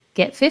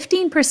Get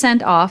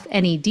 15% off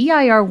any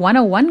DIR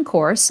 101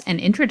 course, An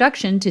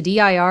Introduction to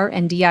DIR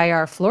and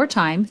DIR Floor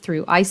Time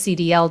through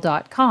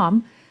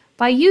icdl.com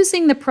by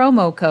using the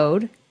promo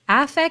code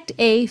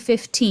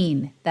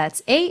AFFECTA15.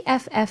 That's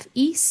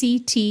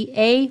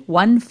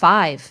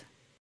AFFECTA15.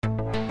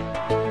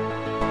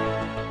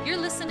 You're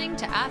listening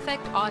to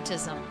Affect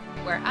Autism,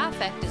 where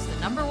affect is the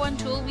number one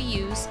tool we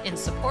use in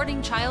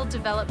supporting child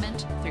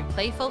development through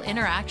playful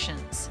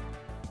interactions.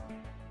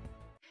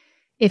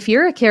 If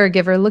you're a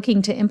caregiver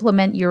looking to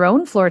implement your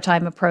own floor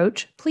time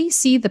approach, please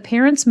see the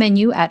Parents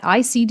menu at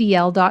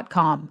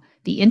icdl.com,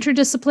 the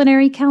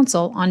Interdisciplinary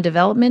Council on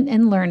Development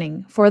and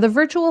Learning, for the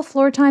virtual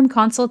floor time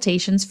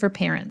consultations for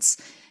parents.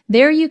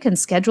 There you can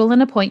schedule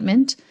an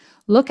appointment,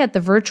 look at the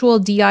virtual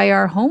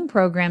DIR home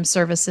program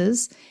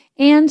services,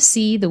 and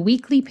see the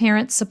weekly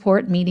parent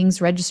support meetings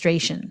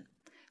registration.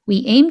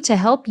 We aim to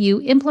help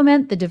you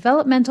implement the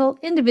developmental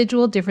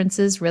individual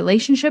differences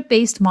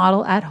relationship-based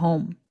model at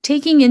home,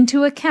 taking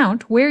into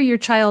account where your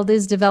child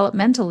is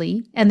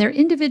developmentally and their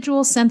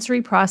individual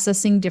sensory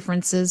processing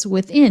differences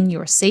within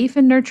your safe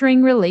and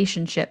nurturing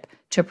relationship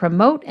to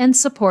promote and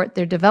support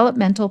their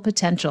developmental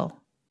potential.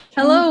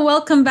 Hello,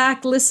 welcome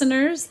back,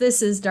 listeners.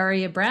 This is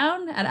Daria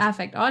Brown at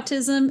Affect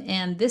Autism,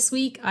 and this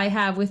week I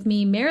have with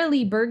me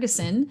Marilee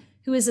Bergeson,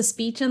 who is a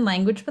speech and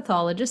language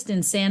pathologist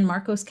in San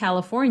Marcos,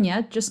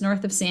 California, just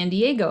north of San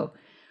Diego.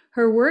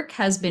 Her work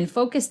has been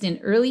focused in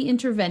early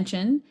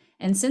intervention,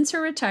 and since her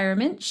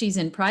retirement, she's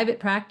in private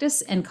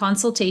practice and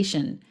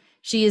consultation.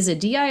 She is a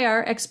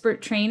DIR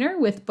expert trainer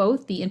with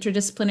both the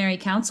Interdisciplinary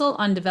Council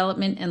on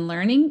Development and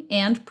Learning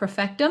and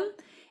Profectum,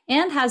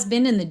 and has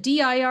been in the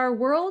DIR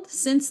world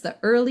since the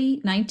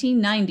early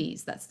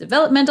 1990s. That's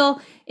Developmental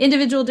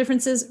Individual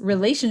Differences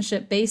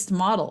Relationship-Based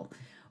Model.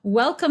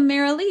 Welcome,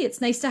 Marilee. It's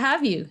nice to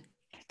have you.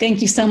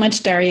 Thank you so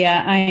much,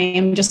 Daria. I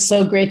am just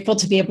so grateful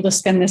to be able to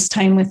spend this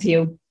time with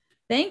you.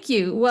 Thank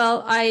you.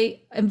 Well,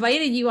 I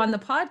invited you on the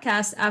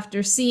podcast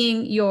after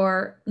seeing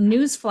your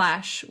news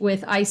flash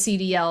with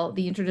ICDL,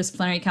 the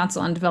Interdisciplinary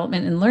Council on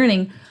Development and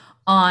Learning,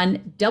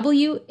 on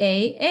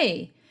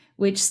WAA,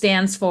 which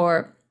stands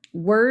for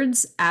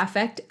Words,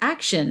 Affect,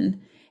 Action.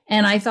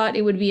 And I thought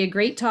it would be a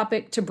great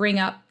topic to bring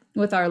up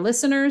with our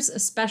listeners,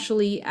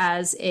 especially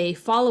as a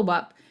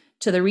follow-up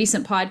to the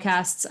recent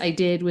podcasts I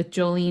did with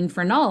Jolene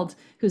Fernald,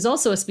 who's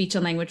also a speech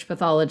and language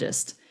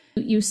pathologist.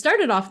 You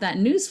started off that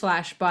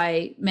newsflash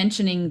by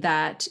mentioning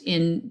that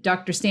in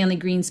Dr. Stanley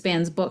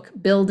Greenspan's book,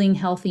 Building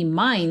Healthy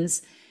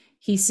Minds,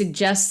 he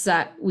suggests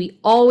that we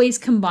always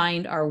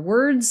combine our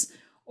words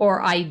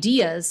or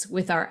ideas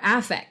with our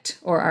affect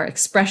or our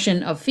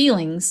expression of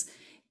feelings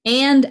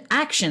and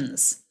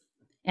actions.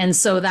 And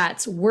so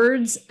that's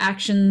words,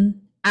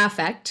 action,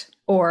 affect,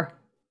 or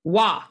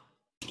WA.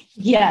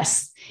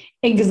 Yes.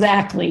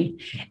 Exactly.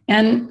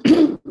 And,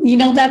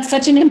 that's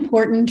such an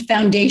important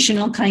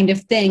foundational kind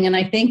of thing. And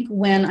I think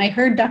when I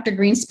heard Dr.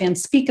 Greenspan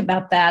speak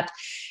about that,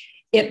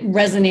 it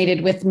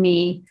resonated with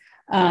me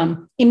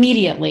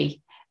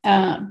immediately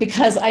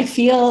because I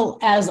feel,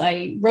 as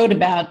I wrote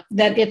about,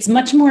 that it's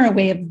much more a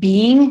way of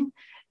being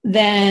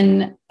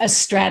than a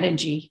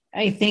strategy.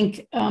 I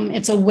think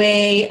it's a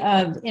way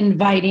of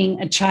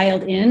inviting a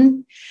child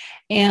in.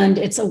 And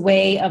it's a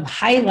way of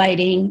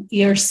highlighting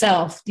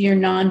yourself, your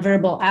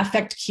nonverbal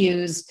affect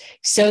cues,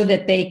 so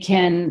that they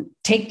can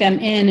take them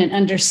in and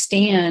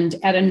understand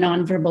at a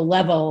nonverbal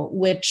level,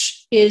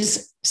 which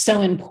is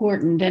so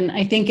important. And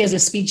I think as a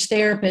speech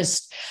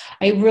therapist,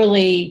 I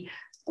really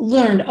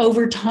learned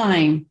over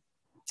time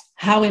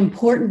how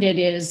important it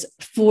is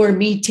for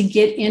me to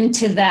get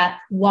into that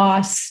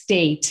WA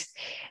state,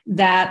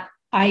 that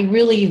I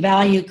really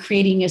value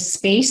creating a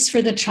space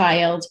for the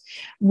child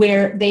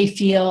where they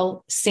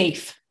feel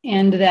safe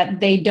and that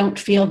they don't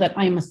feel that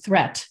I'm a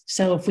threat.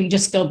 So if we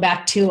just go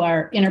back to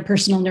our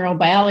interpersonal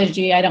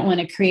neurobiology, I don't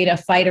want to create a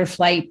fight or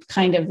flight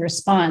kind of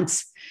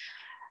response.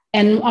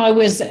 And I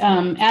was at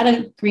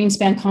a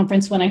Greenspan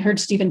conference when I heard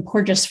Stephen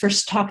Porges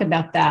first talk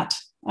about that,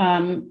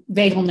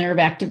 vagal nerve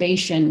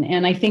activation.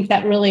 And I think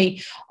that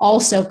really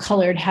also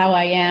colored how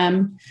I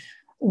am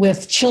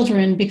with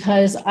children,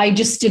 because I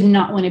just did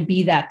not want to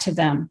be that to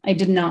them. I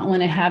did not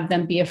want to have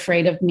them be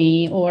afraid of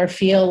me or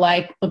feel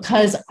like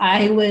because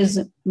I was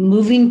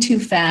moving too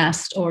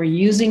fast or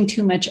using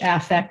too much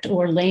affect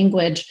or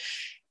language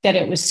that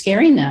it was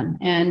scaring them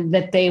and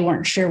that they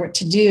weren't sure what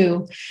to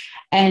do.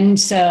 And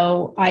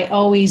so I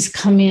always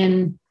come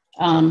in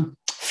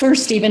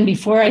first, even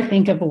before I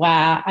think of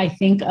WA, I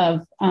think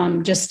of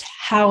just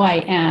how I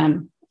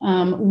am.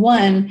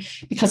 One,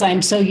 because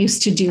I'm so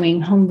used to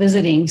doing home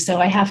visiting, so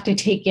I have to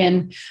take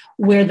in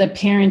where the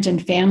parent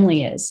and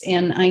family is,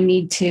 and I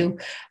need to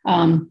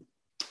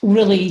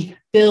really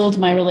build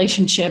my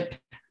relationship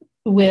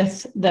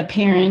with the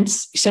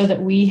parents so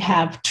that we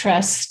have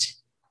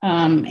trust,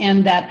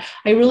 and that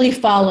I really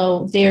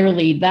follow their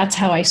lead. That's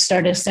how I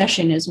start a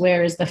session, is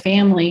where is the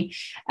family,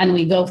 and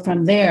we go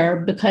from there,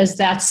 because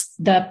that's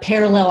the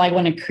parallel I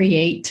want to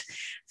create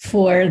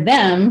for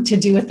them to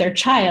do with their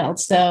child.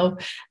 So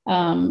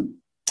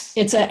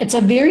it's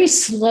a very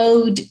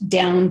slowed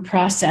down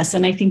process.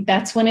 And I think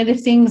that's one of the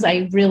things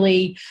I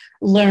really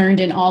learned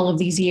in all of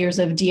these years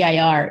of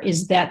DIR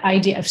is that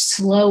idea of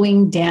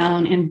slowing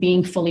down and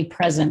being fully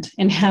present,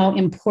 and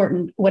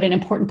what an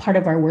important part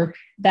of our work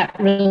that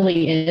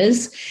really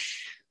is.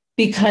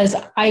 Because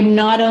I'm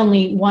not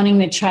only wanting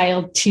the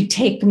child to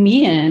take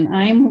me in,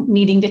 I'm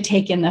needing to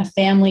take in the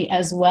family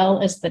as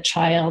well as the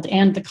child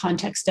and the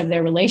context of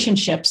their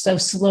relationship. So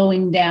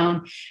slowing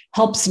down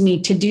helps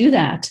me to do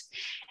that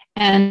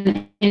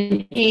and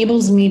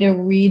enables me to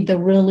read the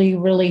really,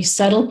 really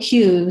subtle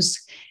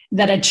cues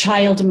that a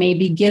child may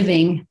be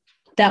giving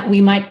that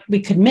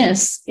we could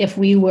miss if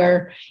we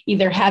were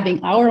either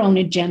having our own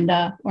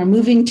agenda or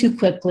moving too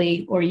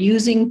quickly or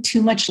using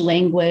too much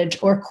language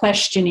or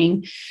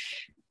questioning.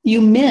 You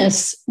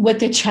miss what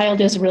the child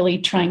is really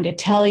trying to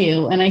tell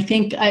you. And I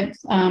think I've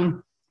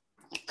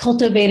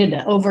cultivated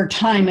over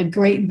time a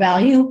great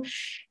value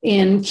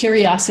in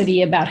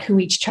curiosity about who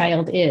each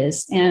child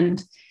is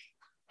and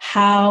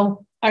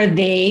how are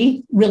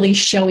they really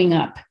showing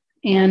up,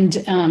 and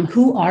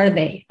who are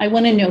they? I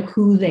want to know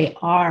who they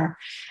are.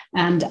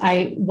 And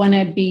I want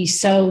to be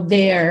so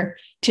there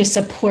to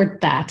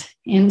support that.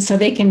 And so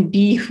they can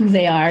be who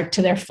they are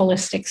to their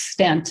fullest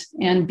extent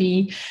and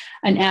be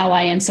an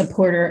ally and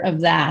supporter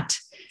of that,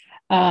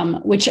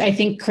 which I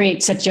think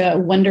creates such a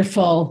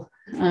wonderful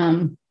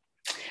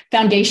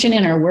foundation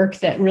in our work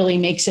that really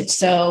makes it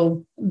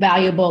so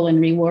valuable and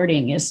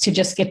rewarding, is to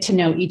just get to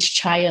know each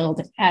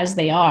child as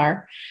they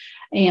are.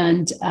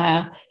 And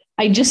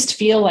I just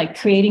feel like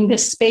creating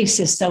this space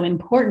is so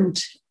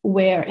important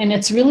and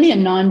it's really a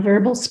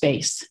nonverbal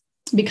space,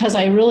 because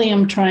I really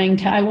am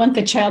I want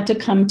the child to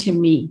come to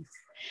me,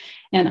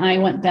 and I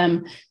want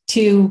them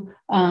to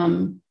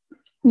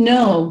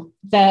know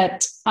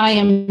that I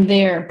am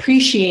there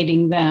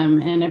appreciating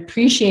them and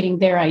appreciating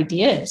their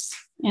ideas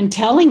and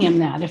telling them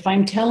that if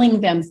I'm telling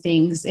them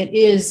things, it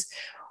is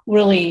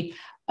really,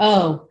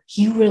 oh,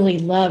 you really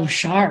love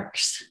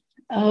sharks.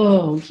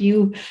 Oh,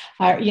 you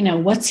are,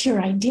 what's your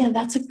idea?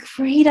 That's a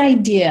great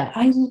idea.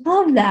 I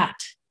love that.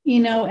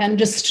 And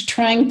just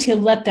trying to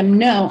let them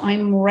know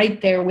I'm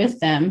right there with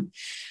them.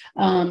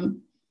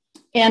 And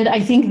I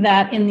think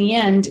that in the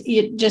end,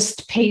 it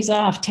just pays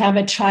off to have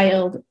a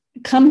child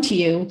come to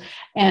you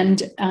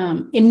and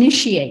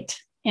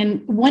initiate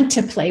and want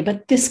to play.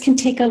 But this can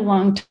take a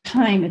long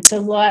time. It's a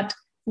lot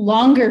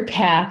longer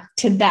path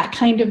to that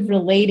kind of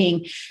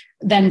relating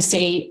than,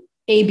 say,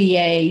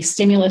 ABA,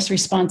 stimulus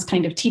response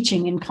kind of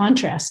teaching. In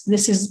contrast,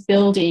 this is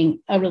building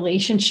a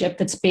relationship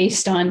that's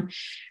based on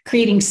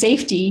creating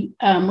safety,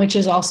 which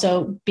is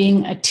also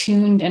being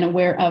attuned and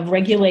aware of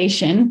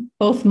regulation,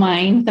 both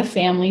mine, the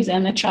families,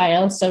 and the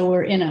child. So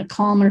we're in a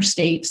calmer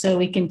state so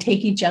we can take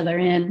each other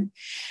in.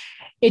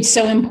 It's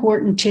so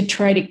important to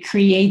try to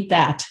create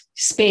that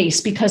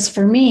space, because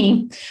for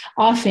me,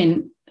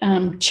 often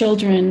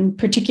children,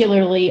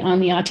 particularly on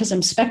the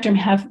autism spectrum,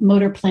 have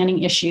motor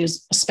planning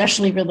issues,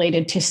 especially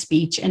related to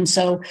speech. And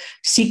so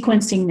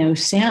sequencing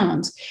those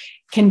sounds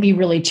can be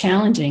really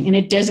challenging. And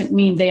it doesn't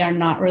mean they are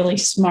not really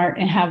smart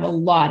and have a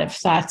lot of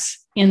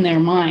thoughts in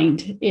their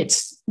mind.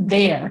 It's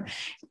there,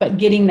 but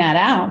getting that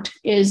out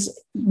is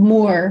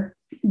more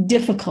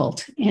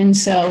difficult. And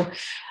so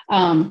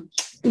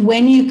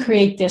when you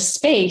create this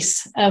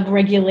space of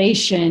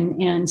regulation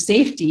and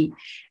safety,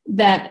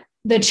 that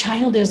the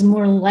child is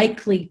more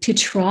likely to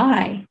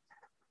try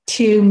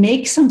to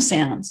make some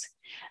sounds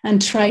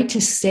and try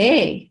to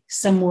say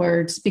some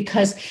words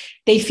because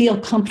they feel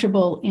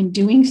comfortable in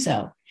doing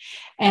so.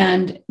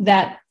 And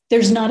that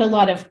there's not a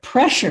lot of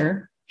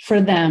pressure for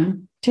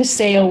them to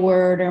say a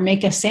word or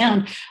make a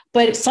sound,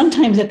 but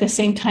sometimes at the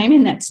same time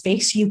in that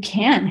space, you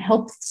can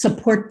help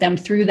support them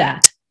through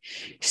that.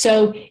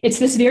 So it's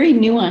this very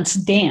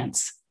nuanced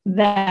dance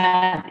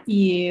that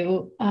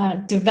you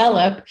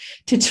develop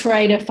to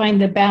try to find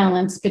the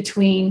balance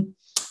between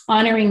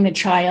honoring the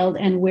child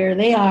and where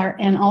they are,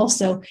 and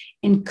also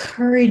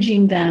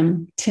encouraging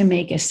them to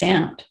make a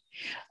sound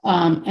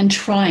and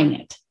trying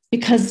it,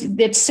 because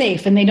it's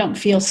safe and they don't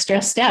feel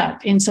stressed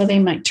out. And so they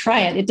might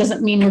try it. It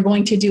doesn't mean we're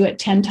going to do it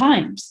 10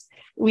 times.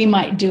 We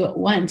might do it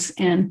once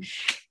and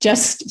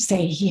just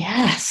say,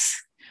 yes,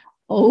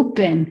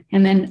 open,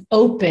 and then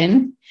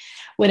open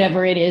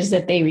whatever it is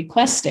that they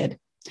requested.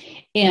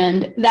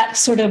 And that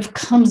sort of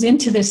comes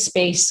into this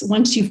space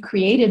once you've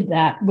created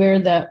that, where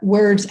the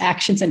words,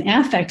 actions, and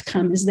affect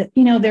come, is that,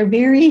 they're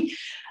very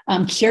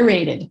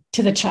curated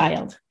to the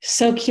child,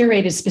 so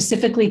curated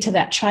specifically to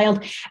that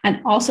child and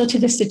also to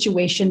the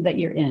situation that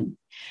you're in,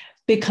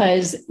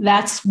 because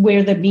that's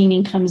where the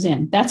meaning comes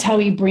in. That's how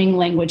we bring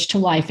language to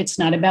life. It's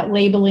not about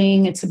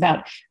labeling, it's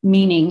about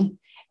meaning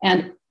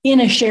and in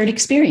a shared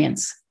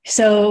experience.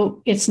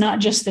 So it's not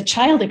just the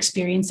child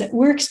experience, that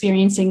we're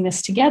experiencing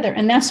this together.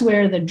 And that's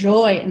where the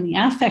joy and the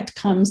affect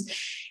comes.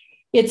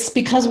 It's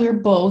because we're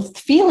both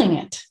feeling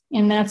it.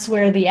 And that's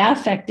where the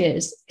affect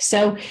is.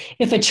 So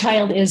if a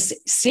child is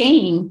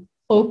saying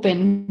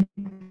open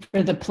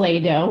for the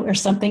Play-Doh or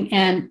something,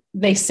 and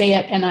they say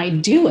it and I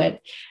do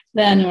it,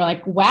 then we're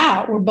like,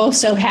 wow, we're both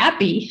so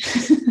happy.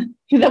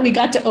 that we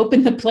got to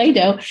open the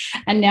Play-Doh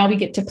and now we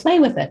get to play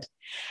with it.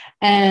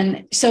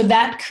 And so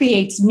that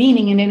creates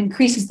meaning, and it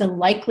increases the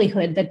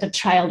likelihood that the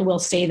child will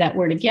say that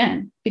word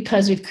again,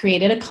 because we've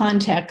created a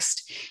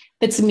context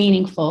that's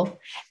meaningful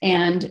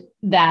and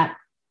that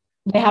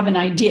they have an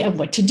idea of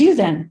what to do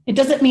then. It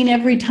doesn't mean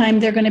every time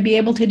they're going to be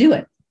able to do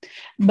it,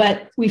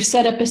 but we've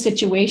set up a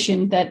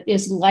situation that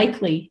is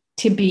likely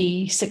to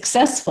be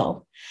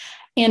successful.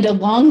 And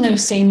along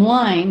those same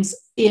lines,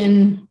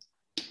 in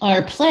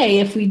our play,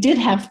 if we did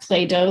have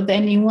Play-Doh,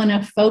 then you want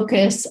to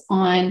focus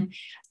on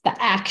the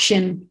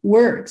action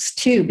words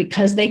too,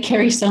 because they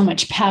carry so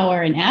much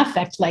power and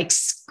affect, like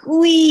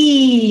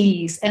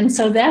squeeze. And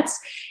so that's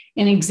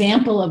an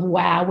example of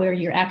wow, where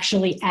you're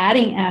actually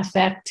adding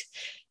affect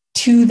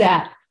to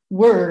that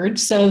word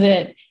so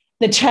that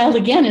the child,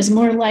 again, is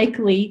more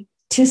likely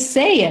to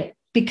say it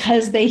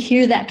because they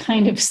hear that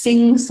kind of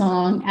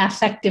sing-song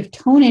affective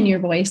tone in your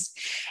voice.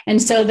 And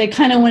so they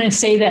kind of want to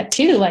say that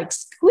too, like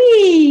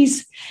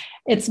squeeze.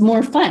 It's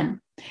more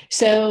fun.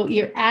 So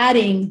you're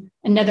adding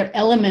another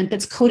element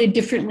that's coded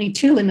differently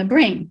too in the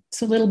brain.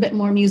 It's a little bit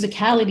more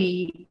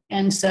musicality.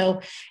 And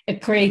so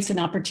it creates an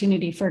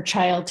opportunity for a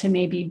child to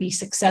maybe be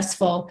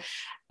successful.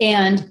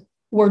 And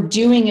we're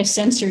doing a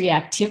sensory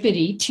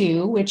activity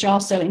too, which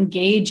also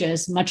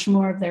engages much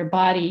more of their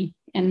body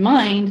and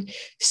mind,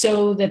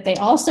 so that they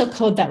also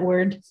code that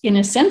word in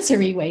a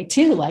sensory way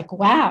too. Like,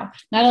 wow,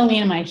 not only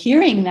am I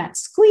hearing that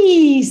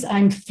squeeze,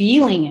 I'm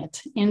feeling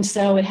it. And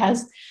so it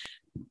has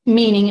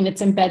meaning and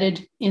it's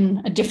embedded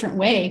in a different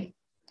way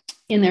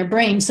in their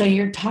brain. So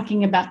you're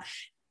talking about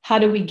how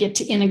do we get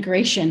to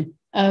integration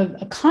of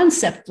a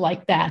concept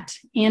like that?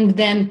 And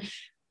then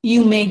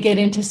you may get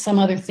into some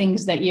other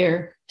things that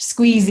you're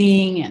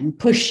squeezing and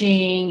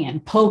pushing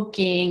and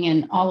poking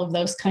and all of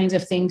those kinds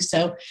of things.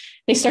 So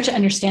they start to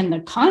understand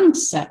the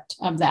concept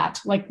of that.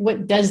 Like,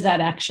 what does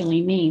that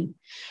actually mean?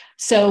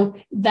 So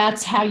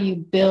that's how you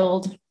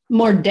build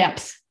more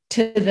depth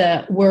to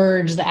the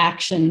words, the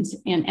actions,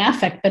 and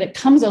affect. But it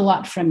comes a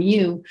lot from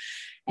you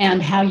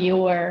and how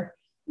you're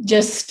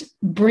just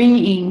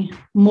bringing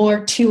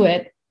more to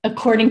it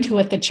according to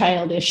what the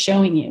child is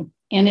showing you.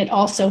 And it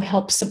also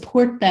helps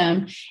support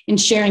them in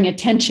sharing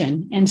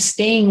attention and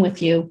staying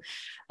with you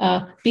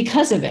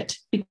because of it,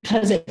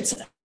 because it's,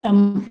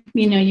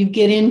 you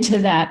get into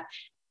that.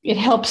 It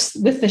helps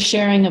with the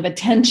sharing of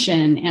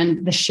attention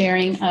and the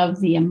sharing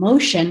of the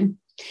emotion.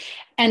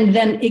 And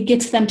then it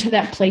gets them to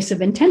that place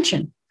of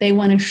intention. They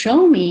want to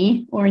show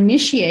me or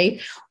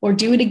initiate or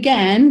do it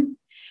again.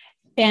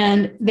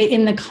 And they,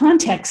 in the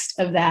context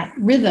of that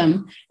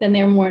rhythm, then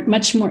they're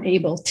much more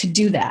able to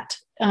do that.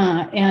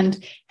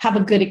 And have a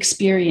good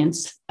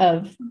experience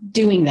of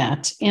doing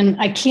that. And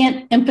I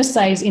can't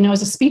emphasize,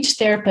 as a speech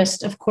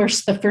therapist, of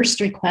course, the first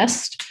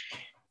request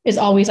is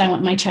always, I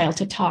want my child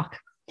to talk.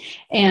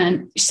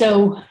 And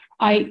so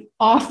I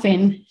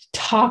often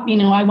talk,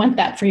 I want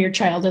that for your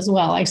child as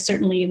well.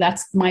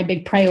 That's my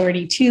big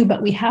priority too,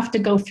 but we have to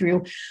go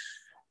through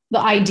the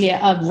idea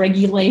of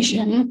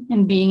regulation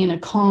and being in a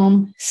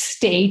calm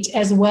state,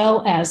 as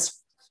well as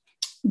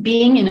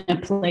being in a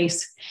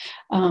place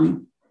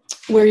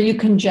where you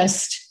can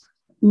just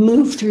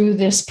move through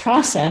this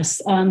process,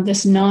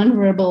 this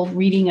nonverbal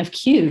reading of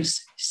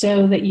cues,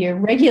 so that you're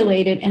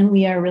regulated and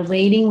we are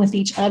relating with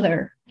each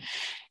other.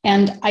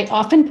 And I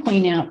often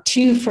point out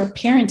too, for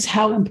parents,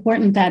 how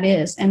important that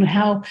is and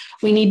how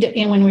we need to,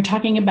 and when we're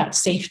talking about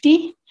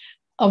safety,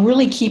 a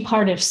really key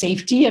part of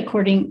safety,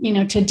 according,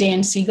 to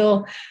Dan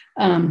Siegel,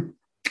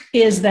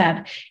 is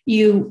that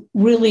you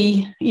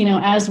really,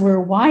 as we're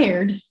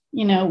wired,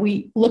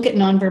 we look at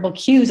nonverbal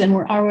cues and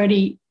we're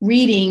already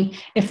reading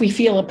if we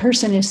feel a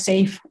person is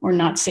safe or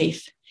not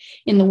safe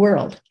in the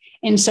world.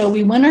 And so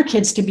we want our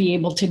kids to be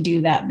able to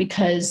do that,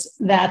 because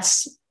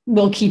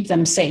will keep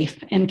them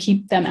safe and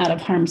keep them out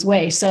of harm's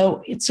way.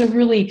 So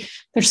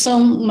there's so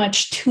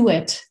much to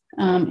it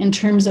in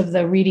terms of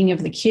the reading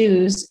of the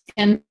cues.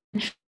 And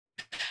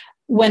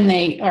when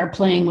they are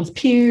playing with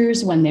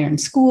peers, when they're in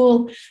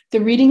school,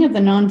 the reading of the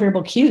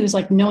nonverbal cues,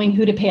 like knowing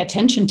who to pay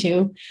attention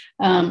to,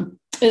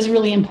 is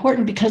really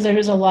important, because there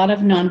is a lot of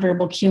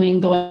nonverbal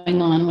cueing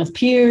going on with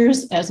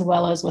peers as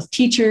well as with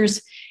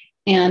teachers.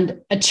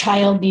 And a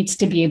child needs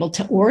to be able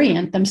to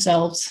orient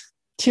themselves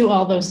to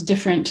all those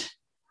different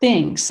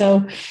things.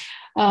 So,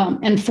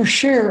 and for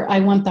sure,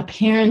 I want the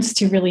parents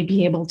to really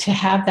be able to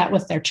have that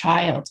with their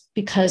child,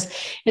 because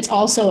it's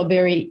also a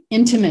very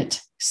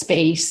intimate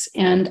space.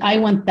 And I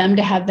want them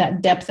to have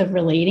that depth of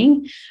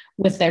relating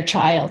with their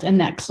child and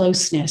that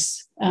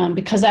closeness,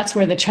 because that's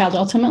where the child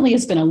ultimately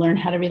is going to learn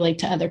how to relate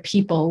to other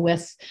people,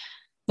 with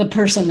the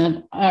person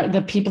that are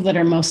the people that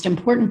are most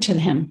important to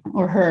him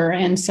or her.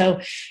 And so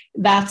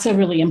that's a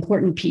really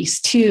important piece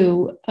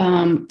too.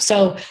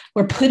 So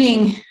we're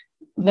putting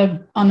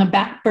on the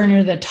back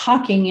burner the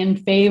talking in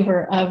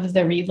favor of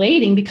the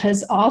relating,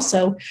 because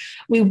also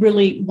we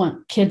really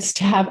want kids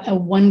to have a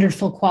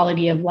wonderful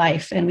quality of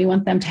life, and we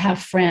want them to have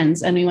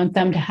friends, and we want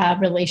them to have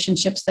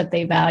relationships that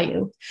they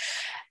value.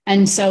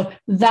 And so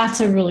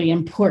that's a really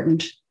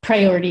important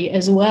priority,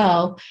 as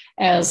well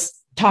as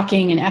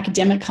talking and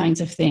academic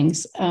kinds of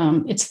things.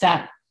 It's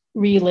that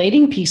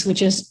relating piece,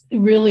 which is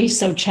really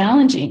so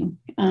challenging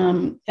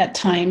at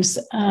times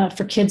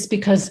for kids,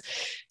 because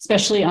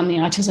especially on the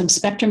autism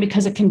spectrum,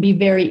 because it can be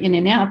very in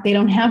and out. They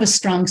don't have a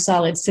strong,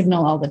 solid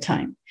signal all the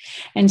time.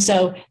 And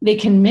so they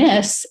can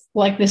miss,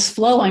 like this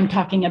flow I'm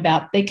talking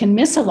about, they can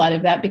miss a lot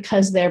of that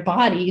because their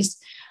bodies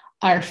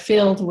are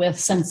filled with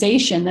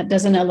sensation that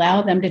doesn't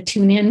allow them to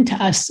tune in to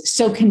us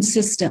so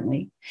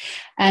consistently.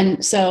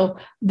 And so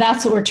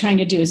that's what we're trying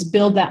to do, is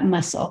build that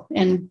muscle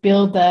and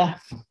build the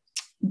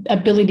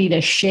ability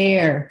to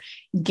share,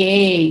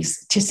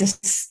 gaze, to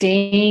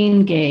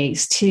sustain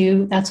gaze,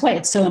 that's why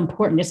it's so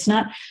important. It's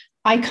not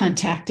eye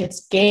contact,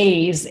 it's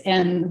gaze,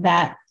 and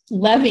that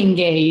loving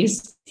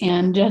gaze,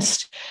 and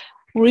just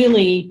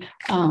really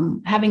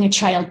having a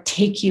child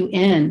take you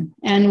in.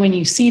 And when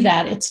you see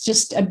that, it's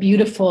just a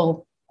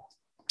beautiful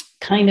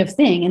kind of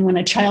thing. And when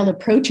a child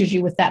approaches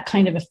you with that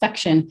kind of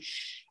affection,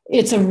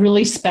 it's a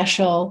really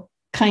special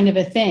kind of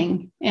a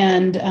thing.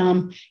 And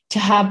to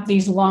have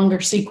these longer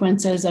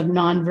sequences of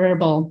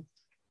nonverbal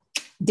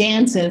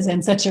dances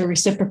in such a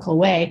reciprocal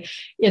way,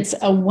 it's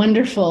a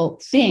wonderful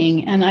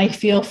thing. And I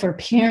feel for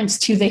parents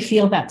too, they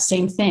feel that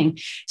same thing.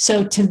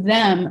 So to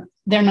them,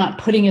 they're not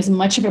putting as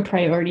much of a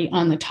priority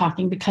on the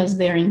talking, because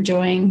they're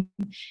enjoying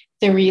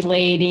the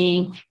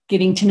relating,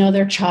 getting to know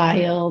their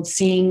child,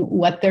 seeing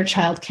what their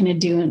child can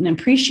do and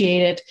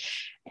appreciate it.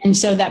 And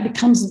so that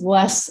becomes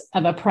less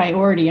of a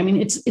priority. I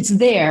mean, it's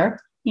there,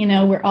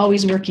 we're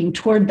always working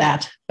toward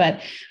that,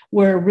 but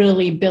we're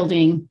really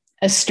building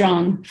a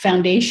strong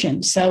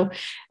foundation. So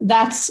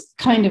that's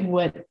kind of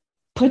what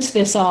puts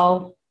this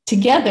all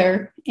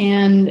together.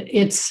 And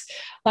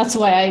that's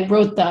why I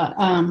wrote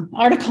the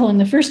article in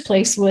the first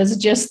place, was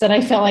just that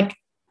I felt like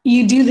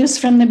you do this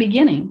from the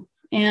beginning.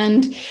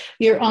 And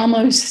you're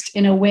almost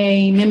in a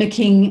way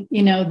mimicking,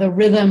 the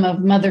rhythm of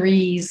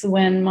motherese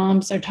when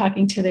moms are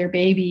talking to their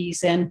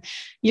babies, and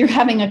you're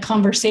having a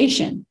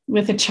conversation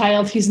with a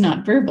child who's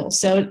not verbal.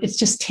 So it's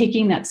just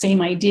taking that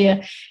same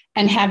idea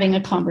and having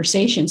a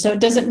conversation. So it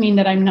doesn't mean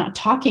that I'm not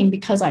talking,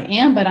 because I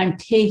am, but I'm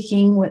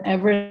taking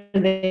whatever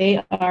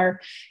they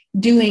are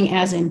doing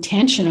as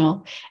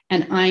intentional,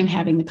 and I'm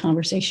having the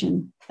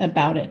conversation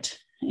about it.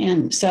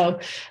 And so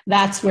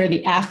that's where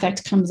the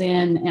affect comes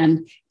in,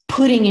 and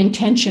putting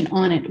intention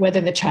on it,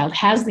 whether the child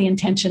has the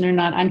intention or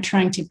not. I'm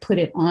trying to put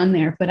it on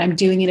there, but I'm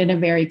doing it in a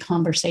very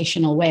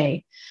conversational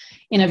way,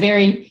 in a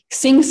very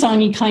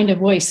sing-songy kind of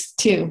voice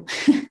too,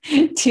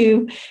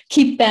 to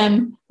keep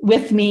them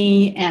with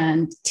me,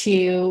 and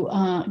to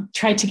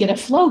try to get a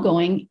flow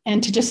going,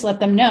 and to just let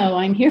them know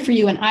I'm here for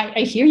you. And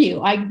I hear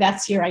you.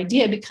 That's your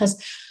idea,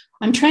 because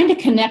I'm trying to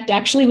connect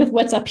actually with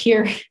what's up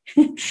here,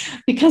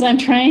 because I'm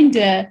trying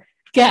to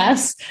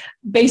guess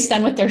based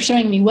on what they're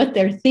showing me, what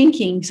they're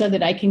thinking, so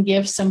that I can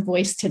give some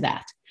voice to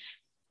that.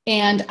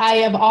 And I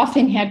have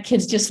often had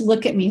kids just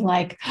look at me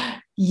like,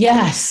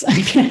 yes,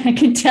 I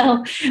can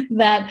tell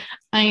that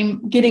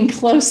I'm getting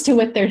close to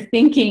what they're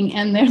thinking.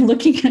 And they're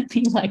looking at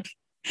me like,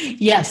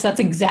 yes, that's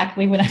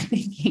exactly what I'm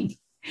thinking.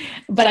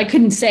 But I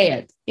couldn't say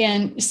it.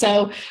 And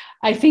so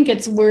I think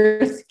it's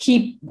worth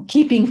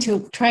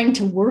trying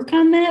to work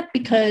on that,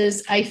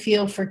 because I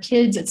feel for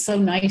kids, it's so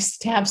nice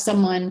to have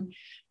someone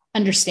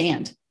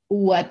understand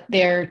what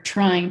they're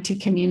trying to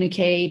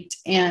communicate,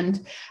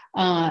 and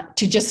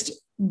to just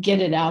get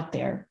it out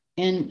there.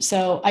 And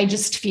so I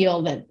just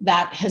feel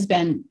that has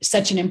been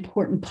such an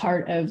important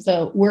part of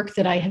the work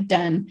that I have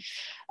done.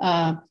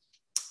 And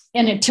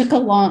it took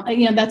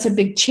that's a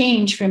big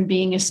change from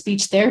being a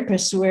speech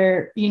therapist,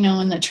 where,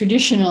 in the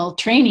traditional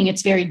training,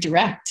 it's very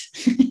direct.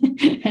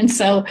 And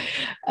so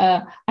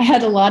I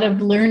had a lot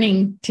of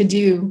learning to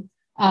do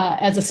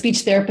as a speech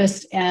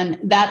therapist, and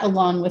that,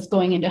 along with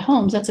going into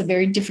homes, that's a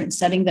very different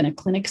setting than a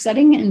clinic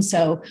setting. And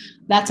so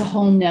that's a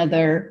whole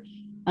nother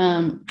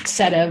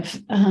set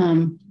of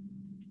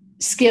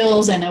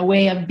skills and a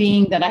way of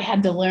being that I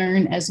had to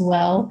learn as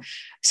well.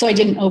 So I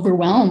didn't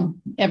overwhelm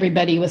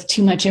everybody with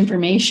too much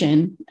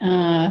information,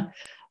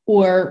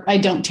 or I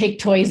don't take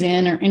toys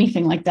in or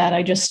anything like that.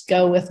 I just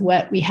go with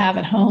what we have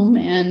at home,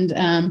 and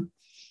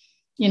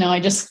I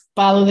just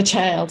follow the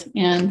child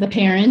and the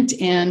parent,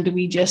 and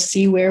we just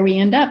see where we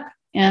end up.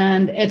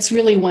 And it's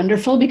really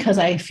wonderful, because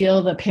I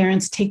feel the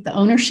parents take the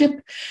ownership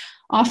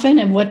often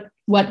of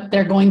what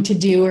they're going to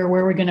do, or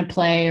where we're going to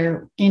play,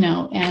 or,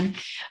 and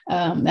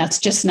that's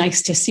just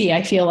nice to see.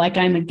 I feel like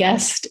I'm a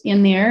guest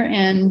in there,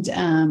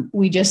 and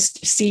we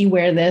just see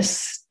where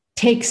this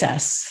takes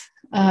us.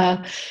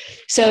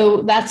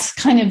 So that's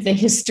kind of the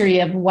history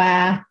of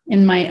WA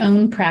in my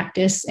own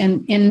practice.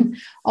 And in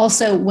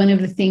also, one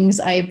of the things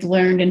I've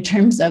learned in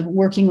terms of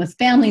working with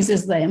families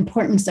is the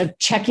importance of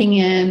checking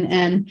in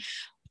and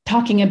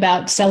talking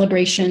about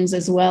celebrations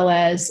as well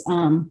as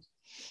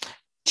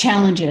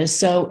challenges.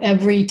 So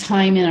every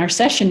time in our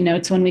session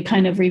notes, when we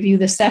kind of review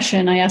the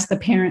session, I ask the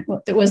parent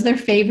what was their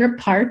favorite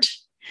part,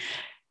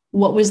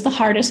 what was the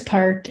hardest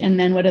part, and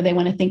then what do they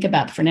want to think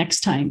about for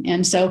next time.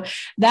 And so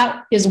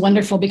that is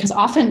wonderful, because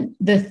often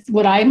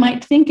what I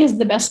might think is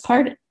the best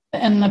part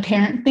and the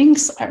parent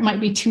thinks might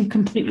be two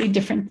completely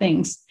different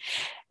things.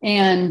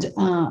 And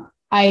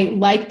I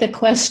like the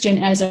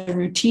question as a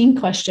routine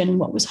question,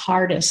 what was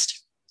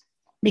hardest?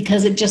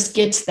 Because it just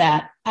gets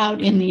that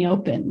out in the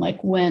open,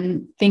 like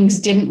when things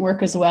didn't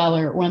work as well,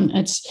 or when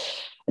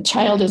a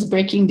child is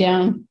breaking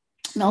down,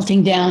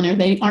 melting down, or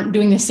they aren't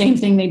doing the same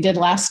thing they did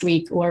last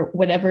week, or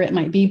whatever it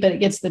might be. But it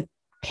gives the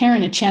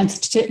parent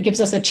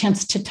gives us a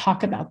chance to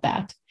talk about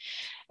that.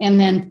 And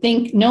then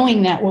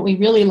knowing that what we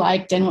really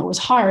liked and what was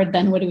hard,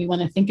 then what do we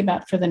want to think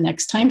about for the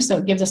next time? So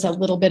it gives us a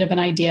little bit of an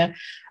idea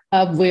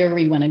of where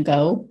we want to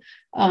go.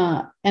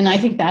 And I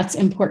think that's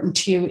important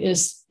too,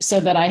 is so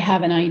that I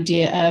have an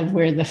idea of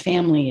where the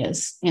family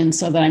is. And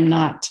so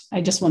that I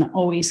just want to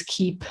always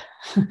keep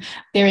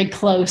very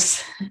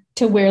close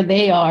to where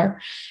they are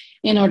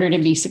in order to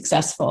be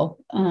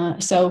successful.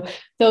 So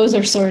those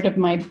are sort of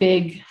my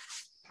big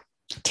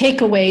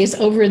takeaways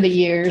over the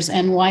years,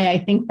 and why I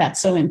think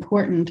that's so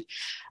important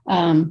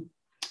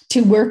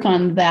to work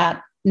on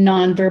that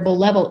nonverbal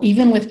level,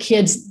 even with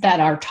kids that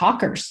are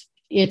talkers.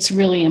 It's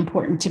really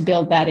important to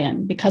build that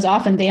in, because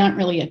often they aren't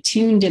really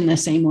attuned in the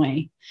same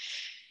way.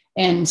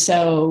 And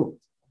so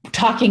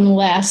talking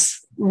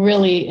less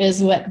really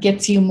is what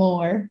gets you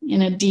more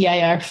in a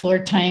DIR floor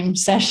time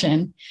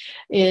session,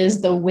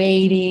 is the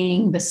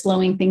waiting, the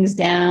slowing things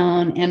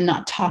down, and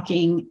not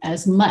talking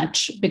as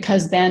much,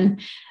 because then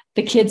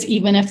the kids,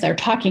 even if they're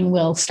talking,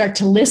 will start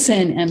to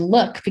listen and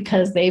look,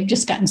 because they've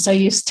just gotten so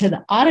used to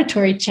the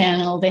auditory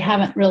channel. They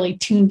haven't really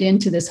tuned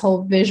into this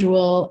whole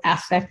visual,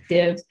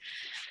 affective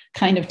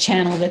kind of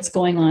channel that's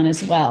going on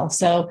as well.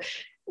 So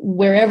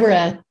wherever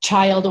a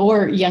child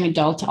or young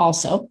adult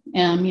also,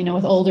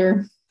 with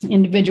older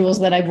individuals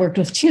that I've worked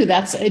with too,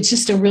 it's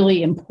just a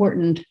really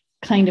important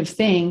kind of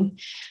thing,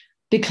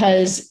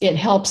 because it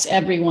helps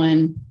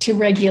everyone to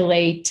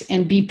regulate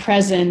and be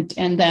present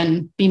and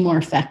then be more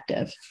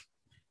effective.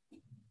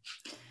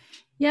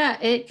 Yeah,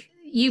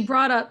 you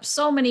brought up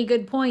so many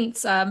good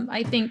points.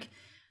 I think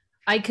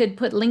I could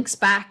put links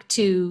back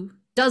to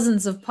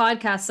dozens of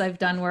podcasts I've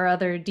done where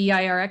other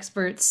DIR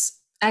experts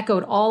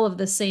echoed all of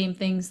the same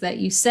things that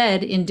you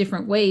said in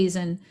different ways.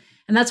 And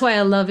that's why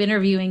I love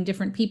interviewing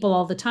different people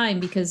all the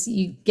time, because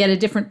you get a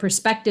different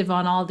perspective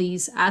on all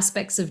these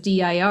aspects of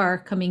DIR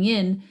coming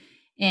in.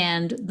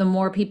 And the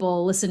more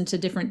people listen to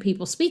different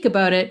people speak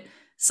about it,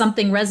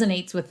 something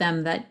resonates with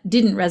them that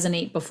didn't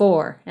resonate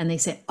before. And they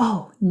say,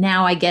 oh,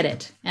 now I get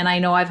it. And I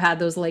know I've had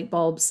those light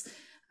bulbs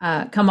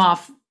come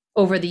off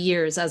over the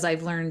years as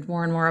I've learned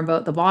more and more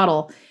about the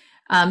bottle.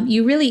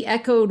 You really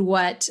echoed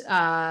what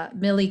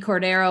Millie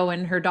Cordero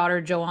and her daughter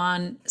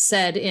Joanne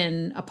said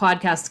in a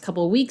podcast a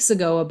couple of weeks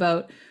ago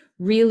about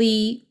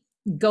really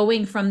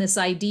going from this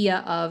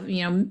idea of,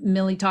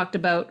 Millie talked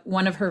about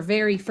one of her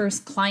very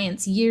first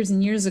clients years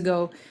and years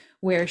ago,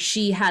 where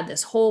she had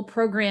this whole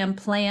program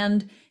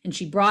planned and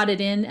she brought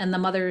it in, and the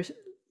mother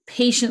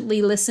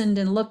patiently listened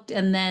and looked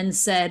and then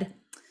said,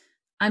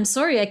 I'm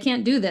sorry, I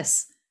can't do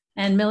this.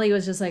 And Millie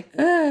was just like,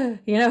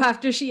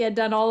 after she had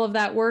done all of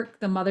that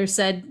work, the mother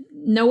said,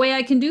 no way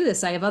I can do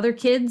this. I have other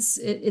kids.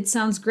 It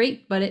sounds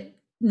great, but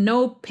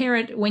no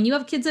parent, when you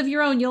have kids of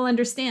your own, you'll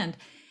understand.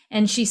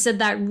 And she said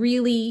that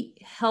really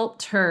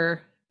helped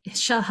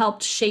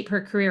shape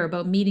her career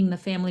about meeting the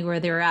family where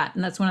they're at.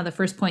 And that's one of the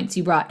first points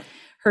you brought.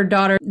 Her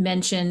daughter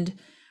mentioned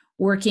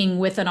working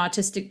with an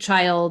autistic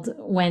child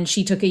when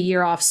she took a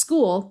year off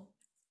school,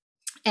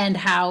 and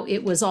how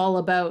it was all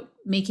about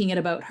making it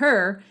about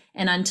her.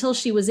 And until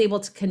she was able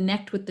to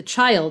connect with the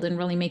child and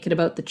really make it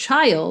about the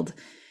child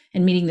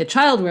and meeting the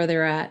child where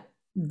they're at,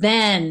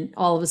 then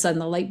all of a sudden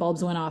the light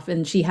bulbs went off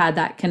and she had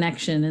that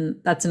connection.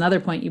 And that's another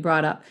point you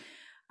brought up.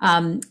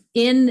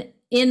 In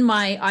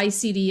my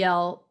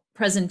ICDL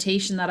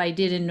presentation that I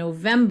did in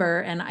November,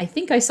 and I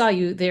think I saw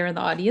you there in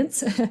the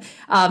audience.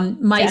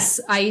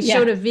 I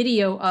showed a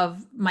video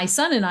of my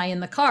son and I in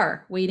the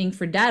car waiting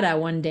for Dada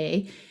one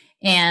day,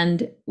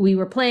 and we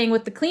were playing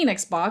with the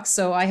Kleenex box.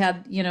 So I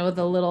had,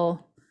 the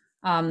little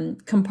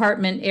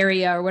compartment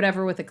area or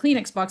whatever with a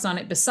Kleenex box on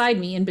it beside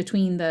me in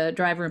between the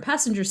driver and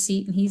passenger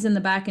seat, and he's in the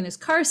back in his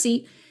car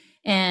seat.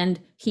 And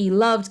he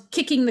loved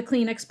kicking the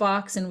Kleenex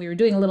box, and we were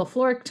doing a little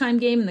floor time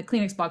game, and the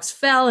Kleenex box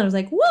fell, and I was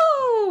like,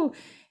 whoa.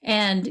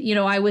 And,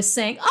 I was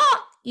saying,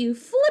 you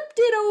flipped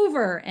it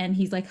over. And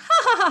he's like, ha,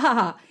 ha, ha, ha,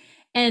 ha.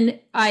 And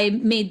I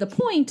made the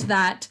point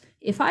that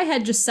if I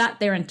had just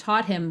sat there and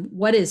taught him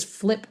what is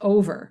flip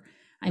over,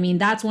 I mean,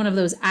 that's one of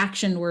those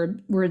action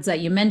words that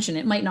you mentioned.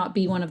 It might not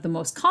be one of the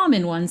most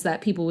common ones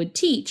that people would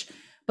teach,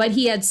 but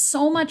he had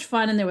so much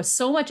fun, and there was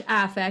so much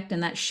affect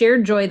and that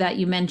shared joy that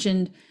you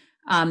mentioned,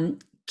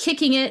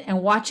 kicking it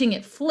and watching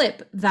it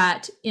flip,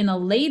 that in a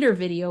later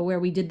video where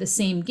we did the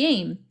same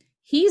game,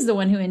 he's the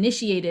one who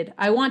initiated,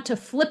 I want to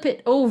flip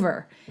it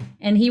over.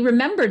 And he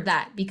remembered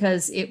that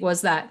because it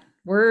was that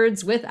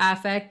words with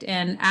affect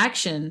and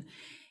action.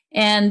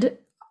 And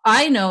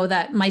I know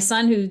that my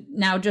son, who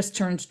now just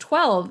turned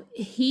 12,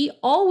 he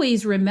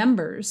always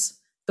remembers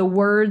the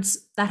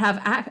words that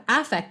have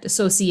affect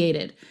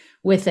associated,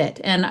 with it.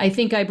 And I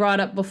think I brought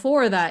up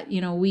before that, you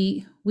know,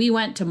 we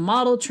went to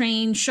model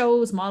train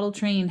shows, model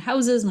train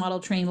houses, model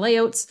train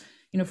layouts,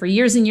 you know, for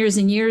years and years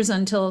and years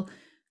until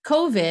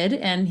COVID.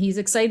 And he's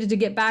excited to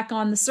get back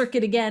on the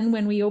circuit again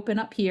when we open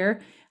up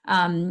here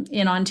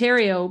in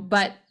Ontario.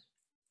 But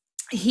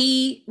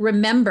he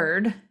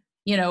remembered,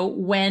 you know,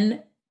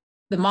 when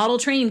the model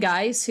train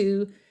guys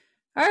who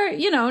are,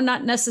 you know,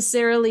 not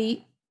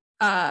necessarily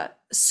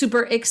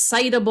super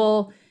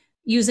excitable,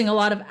 using a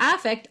lot of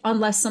affect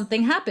unless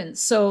something happens.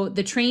 So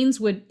the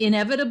trains would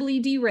inevitably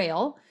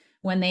derail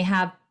when they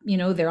have, you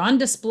know, they're on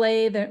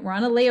display, we're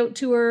on a layout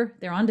tour,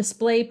 they're on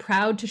display,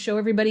 proud to show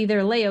everybody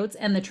their layouts,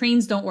 and the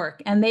trains don't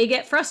work and they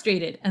get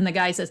frustrated. And the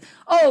guy says,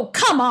 "Oh,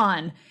 come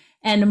on."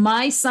 And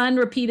my son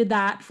repeated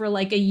that for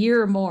like a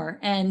year or more.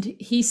 And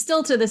he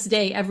still to this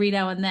day, every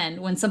now and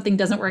then, when something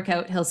doesn't work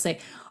out, he'll say,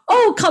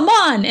 "Oh, come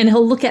on." And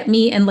he'll look at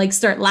me and like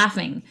start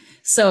laughing.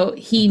 So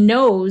he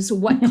knows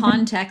what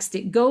context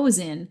it goes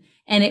in.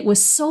 And it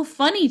was so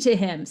funny to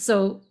him.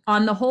 So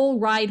on the whole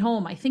ride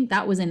home, I think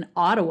that was in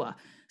Ottawa.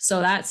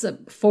 So that's a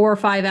 4 or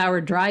 5 hour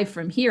drive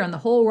from here. On the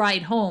whole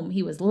ride home,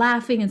 he was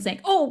laughing and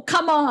saying, "Oh,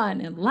 come on,"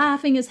 and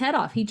laughing his head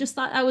off. He just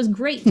thought that was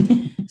great.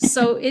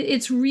 So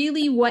it's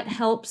really what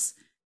helps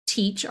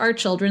teach our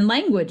children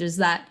language, is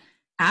that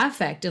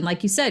affect. And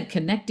like you said,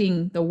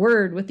 connecting the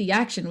word with the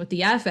action, with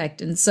the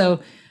affect. And so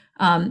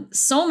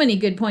so many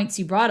good points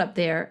you brought up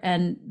there.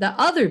 And the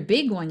other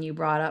big one you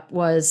brought up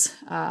was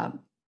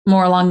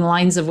more along the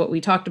lines of what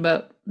we talked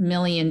about,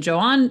 Millie and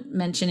Joanne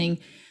mentioning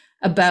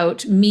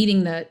about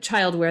meeting the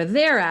child where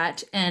they're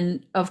at.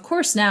 And of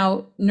course,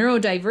 now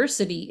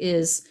neurodiversity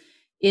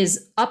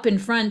is up in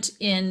front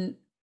in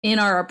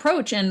our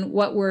approach and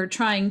what we're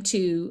trying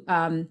to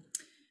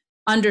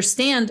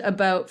understand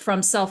about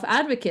from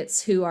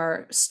self-advocates who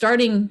are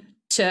starting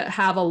to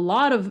have a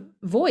lot of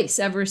voice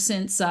ever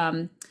since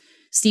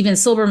Steven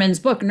Silberman's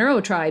book,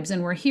 Neurotribes.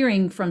 And we're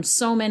hearing from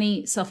so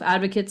many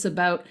self-advocates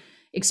about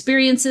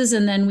experiences.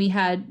 And then we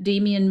had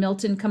Damian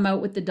Milton come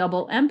out with the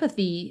double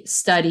empathy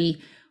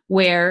study,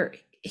 where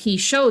he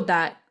showed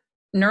that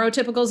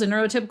neurotypicals and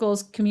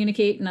neurotypicals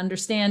communicate and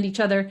understand each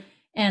other,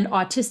 and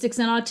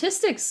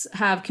autistics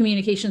have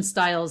communication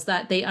styles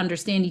that they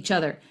understand each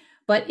other.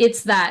 But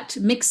it's that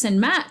mix and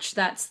match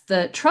that's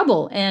the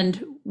trouble.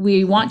 And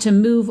we want to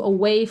move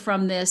away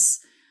from this,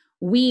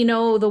 we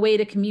know the way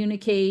to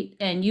communicate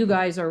and you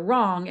guys are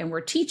wrong and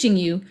we're teaching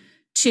you,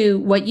 to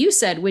what you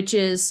said, which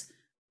is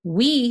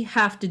we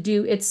have to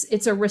do,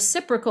 it's a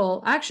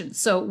reciprocal action.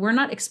 So we're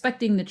not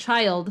expecting the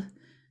child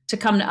to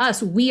come to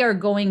us. We are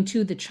going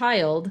to the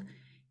child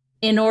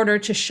in order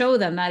to show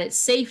them that it's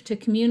safe to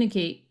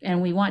communicate,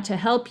 and we want to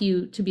help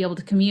you to be able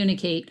to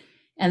communicate.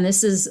 And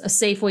this is a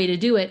safe way to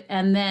do it.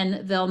 And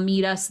then they'll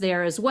meet us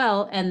there as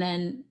well. And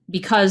then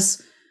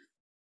because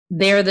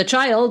they're the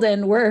child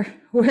and we're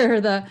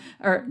the,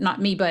 or not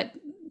me, but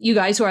you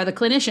guys who are the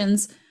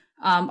clinicians,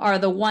 are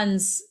the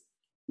ones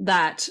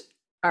that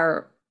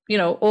are, you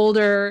know,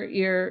 older,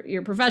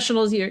 you're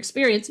professionals, your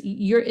experience,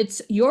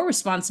 it's your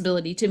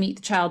responsibility to meet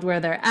the child where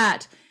they're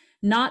at,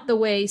 not the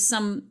way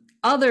some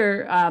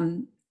other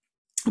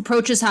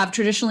approaches have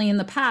traditionally in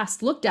the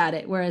past looked at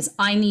it, whereas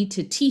I need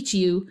to teach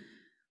you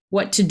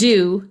what to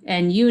do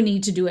and you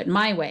need to do it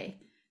my way.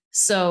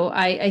 So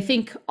I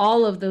think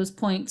all of those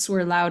points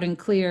were loud and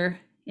clear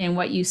in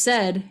what you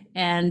said,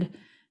 and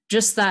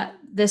just that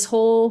this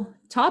whole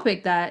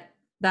topic that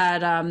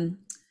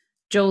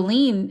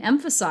Jolene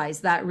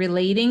emphasized, that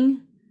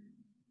relating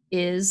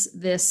is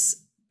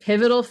this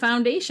pivotal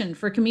foundation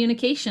for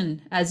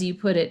communication, as you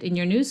put it in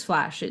your news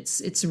flash.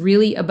 It's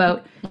really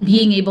about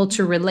being able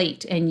to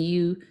relate, and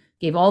you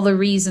gave all the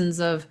reasons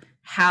of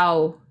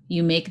how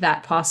you make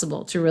that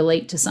possible, to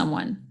relate to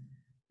someone,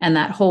 and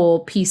that whole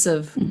piece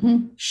of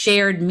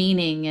shared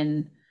meaning.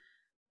 And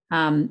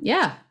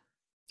yeah.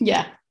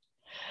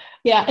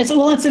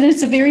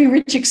 It's a very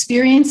rich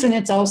experience, and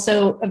it's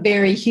also a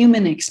very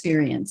human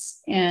experience.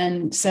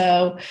 And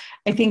so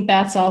I think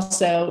that's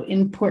also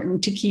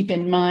important to keep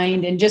in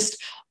mind, and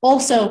just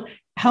also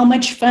how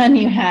much fun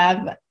you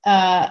have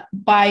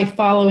by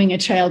following a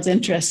child's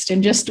interest.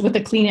 And just with a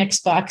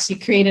Kleenex box, you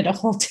created a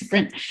whole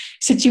different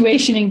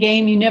situation and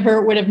game you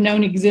never would have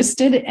known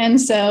existed.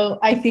 And so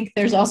I think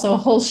there's also a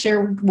whole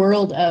shared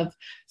world of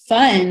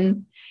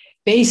fun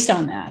based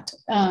on that.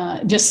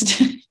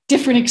 Just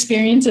different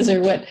experiences,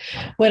 or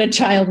what a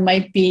child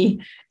might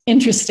be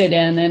interested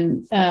in.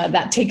 And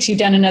that takes you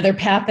down another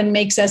path and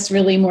makes us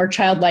really more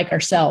childlike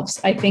ourselves.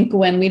 I think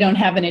when we don't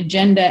have an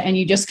agenda and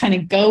you just kind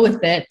of go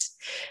with it,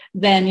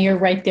 then you're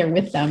right there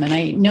with them. And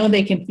I know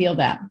they can feel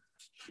that.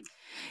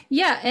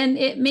 Yeah. And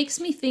it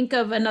makes me think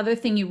of another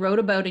thing you wrote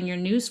about in your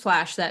news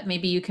flash that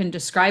maybe you can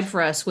describe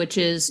for us, which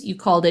is, you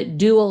called it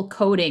dual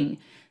coding.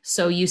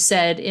 So you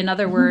said, in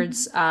other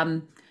words,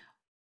 I'm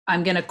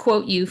going to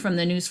quote you from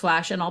the news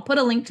flash, and I'll put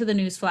a link to the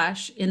news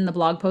flash in the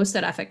blog post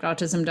at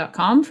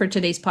affectautism.com for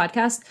today's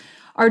podcast.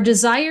 Our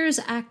desires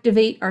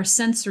activate our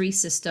sensory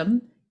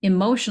system,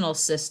 emotional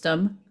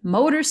system,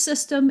 motor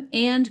system,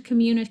 and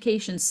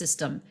communication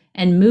system.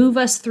 and move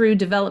us through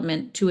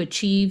development to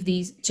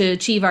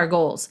achieve our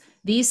goals.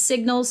 These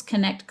signals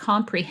connect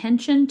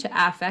comprehension to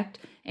affect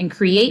and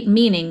create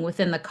meaning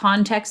within the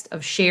context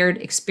of shared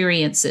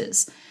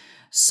experiences.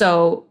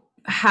 So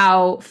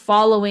how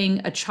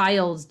following a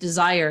child's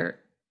desire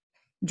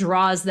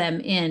draws them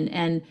in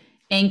and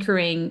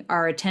anchoring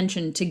our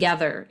attention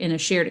together in a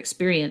shared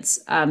experience.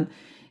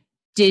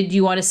 Did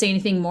you want to say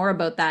anything more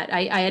about that?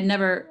 I had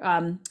never,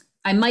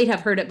 I might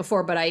have heard it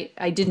before, but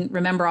I didn't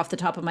remember off the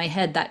top of my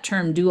head that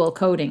term dual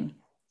coding.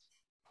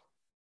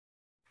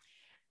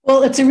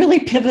 Well, it's a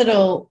really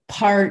pivotal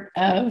part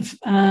of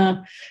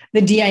the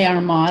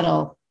DIR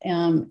model.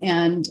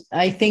 And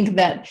I think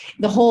that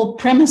the whole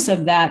premise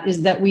of that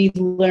is that we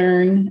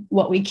learn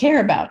what we care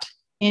about.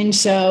 And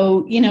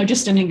so,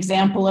 just an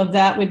example of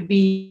that would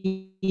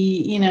be,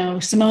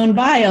 Simone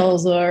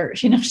Biles, or,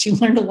 she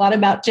learned a lot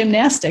about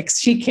gymnastics.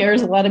 She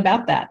cares a lot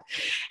about that.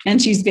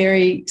 And she's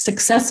very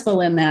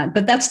successful in that.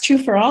 But that's true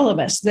for all of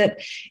us, that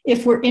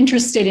if we're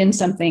interested in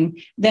something,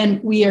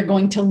 then we are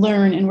going to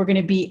learn and we're going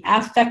to be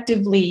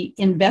affectively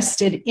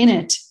invested in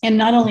it. And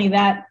not only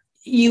that,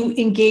 you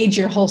engage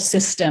your whole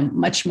system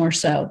much more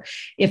so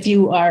if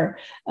you are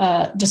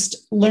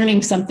just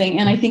learning something.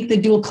 And I think the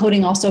dual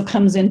coding also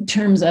comes in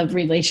terms of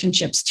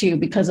relationships too,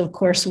 because of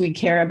course we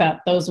care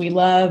about those we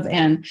love.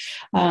 And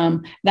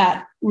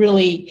that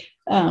really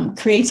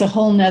creates a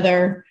whole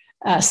nother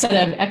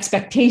set of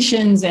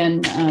expectations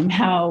and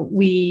how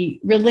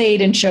we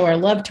relate and show our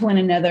love to one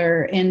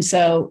another. And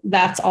so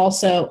that's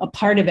also a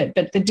part of it.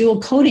 But the dual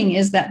coding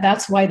is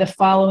that's why the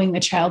following the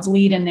child's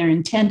lead and their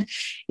intent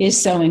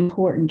is so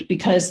important,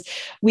 because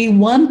we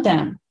want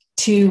them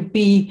to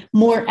be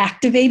more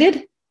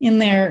activated in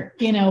their,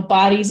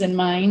 bodies and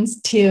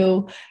minds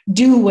to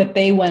do what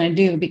they want to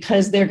do,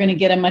 because they're going to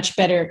get a much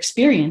better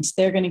experience.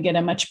 They're going to get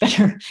a much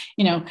better,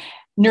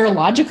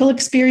 neurological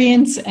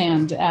experience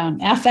and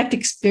affect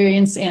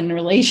experience and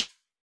relational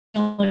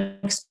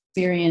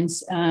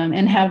experience,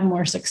 and have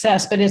more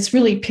success. But it's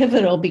really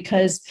pivotal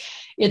because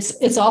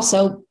it's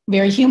also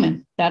very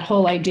human, that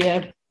whole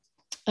idea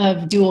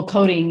of dual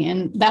coding.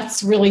 And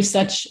that's really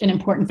such an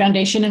important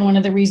foundation, and one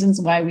of the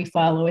reasons why we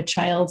follow a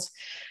child's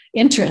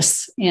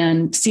interests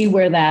and see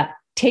where that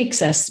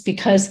takes us,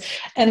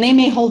 and they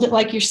may hold it,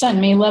 like your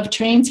son may love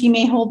trains. He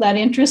may hold that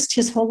interest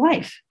his whole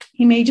life.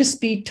 He may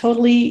just be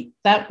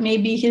that may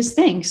be his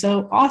thing.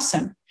 So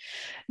awesome.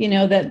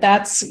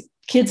 That's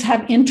kids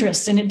have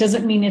interests, and it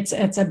doesn't mean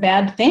it's a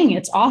bad thing.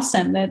 It's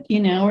awesome that,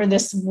 or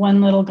this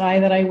one little guy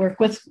that I work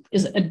with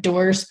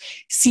adores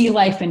sea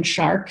life and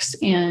sharks.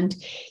 And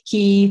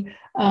he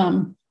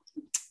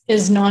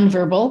is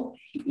nonverbal,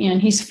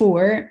 and he's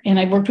 4, and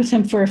I worked with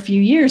him for a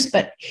few years,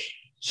 but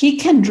he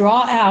can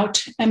draw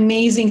out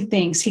amazing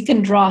things. He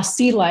can draw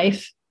sea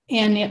life,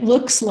 and it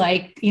looks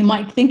like you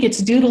might think it's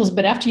doodles,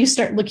 but after you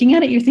start looking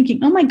at it, you're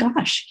thinking, oh my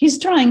gosh, he's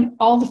drawing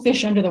all the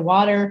fish under the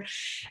water.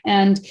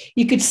 And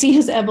you could see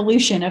his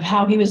evolution of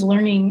how he was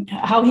learning,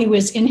 how he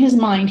was in his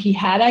mind. He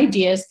had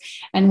ideas.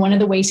 And one of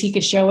the ways he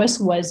could show us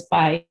was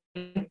by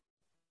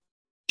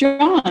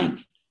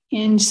drawing.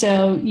 And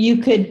so you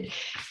could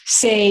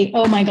say,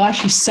 oh my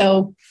gosh, he's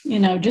so,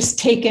 just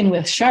taken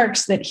with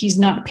sharks that he's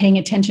not paying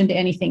attention to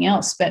anything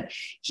else, but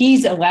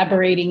he's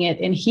elaborating it,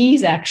 and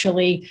he's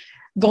actually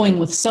going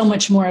with so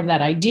much more of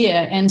that idea.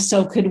 And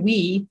so could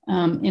we,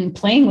 in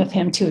playing with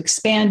him, to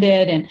expand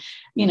it and,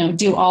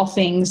 do all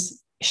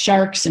things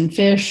sharks and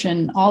fish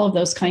and all of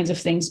those kinds of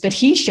things. But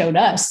he showed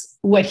us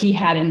what he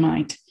had in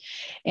mind,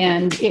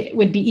 and it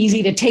would be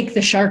easy to take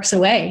the sharks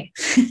away.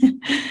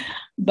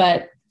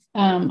 But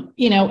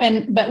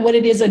but what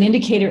it is an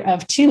indicator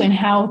of too, and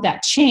how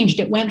that changed,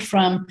 it went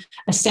from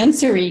a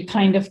sensory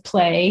kind of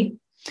play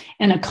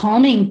and a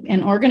calming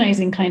and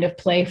organizing kind of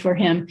play for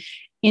him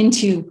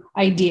into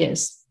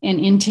ideas and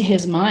into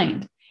his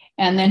mind.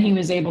 And then he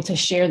was able to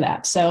share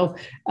that. So,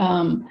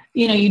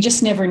 you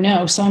just never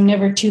know. So I'm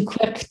never too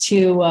quick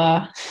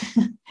to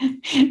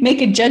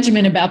make a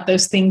judgment about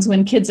those things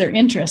when kids are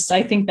interested.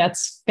 I think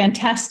that's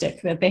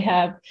fantastic that they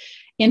have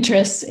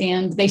interests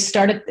and they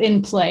start in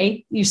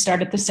play. You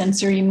start at the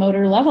sensory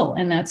motor level,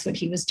 and that's what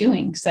he was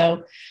doing.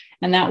 So,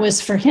 and that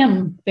was for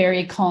him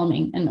very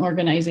calming and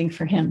organizing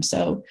for him.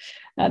 So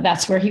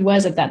that's where he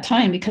was at that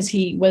time, because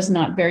he was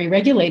not very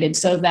regulated.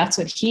 So that's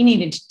what he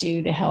needed to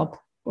do to help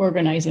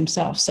organize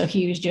himself. So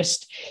he was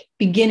just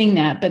beginning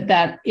that, but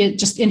that it's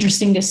just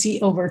interesting to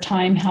see over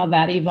time how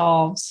that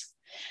evolves,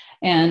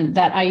 and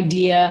that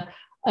idea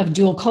of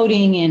dual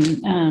coding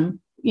and,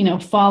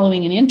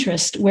 following an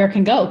interest, where it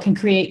can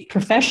create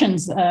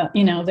professions,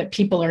 that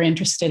people are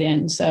interested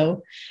in.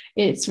 So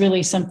it's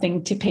really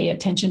something to pay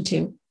attention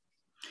to.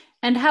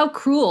 And how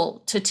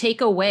cruel to take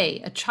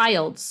away a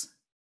child's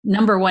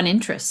number one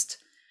interest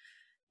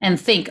and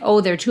think,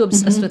 oh, they're too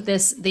obsessed with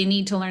this, they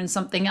need to learn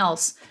something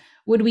else.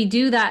 Would we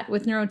do that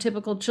with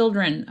neurotypical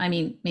children? I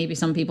mean, maybe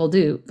some people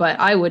do, but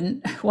I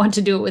wouldn't want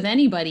to do it with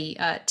anybody.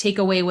 Take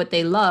away what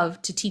they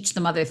love to teach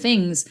them other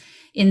things.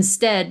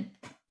 Instead,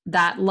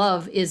 that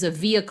love is a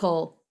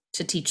vehicle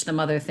to teach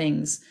them other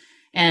things.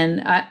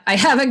 And I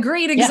have a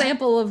great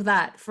example of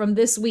that from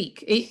this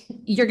week.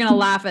 You're going to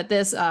laugh at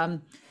this.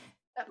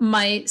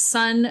 My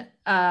son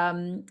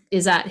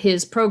is at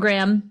his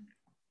program,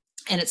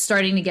 and it's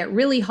starting to get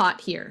really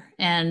hot here.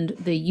 And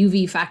the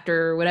UV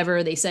factor, or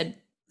whatever, they said,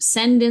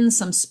 send in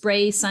some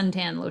spray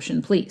suntan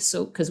lotion, please.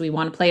 So, because we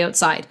want to play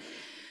outside.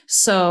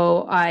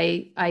 So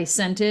I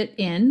sent it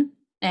in,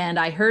 and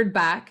I heard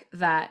back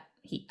that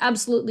he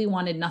absolutely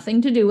wanted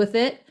nothing to do with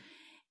it.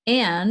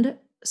 And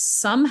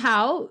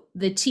somehow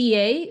the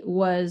TA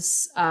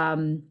was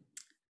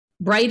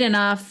bright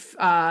enough,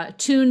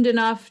 tuned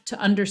enough to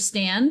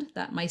understand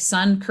that my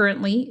son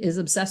currently is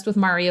obsessed with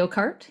Mario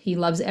Kart. He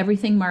loves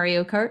everything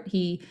Mario Kart.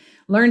 He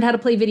learned how to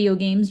play video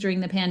games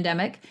during the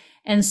pandemic.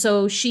 And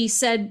so she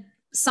said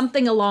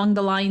something along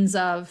the lines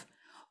of,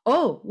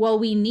 oh, well,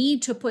 we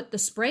need to put the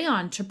spray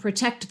on to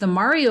protect the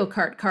Mario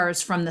Kart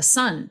cars from the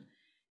sun.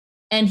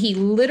 And he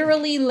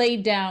literally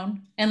laid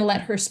down and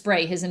let her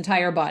spray his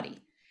entire body.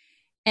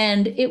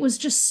 And it was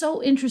just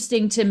so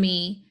interesting to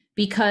me,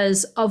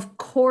 because of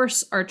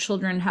course our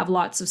children have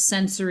lots of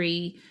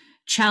sensory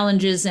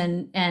challenges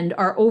and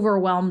are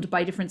overwhelmed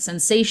by different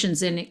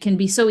sensations. And it can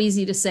be so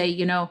easy to say,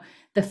 you know,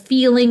 the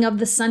feeling of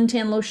the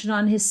suntan lotion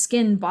on his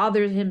skin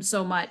bothers him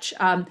so much.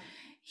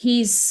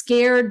 He's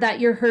scared that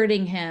you're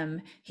hurting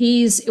him.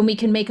 And we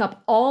can make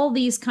up all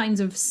these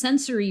kinds of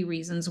sensory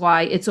reasons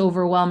why it's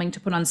overwhelming to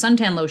put on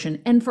suntan lotion.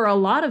 And for a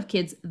lot of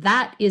kids,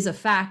 that is a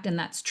fact, and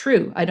that's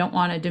true. I don't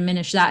want to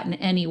diminish that in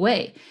any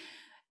way.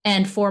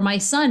 And for my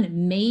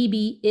son,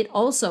 maybe it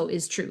also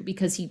is true,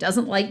 because he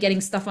doesn't like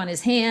getting stuff on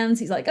his hands.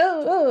 He's like,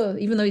 oh,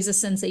 even though he's a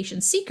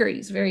sensation seeker,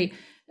 he's very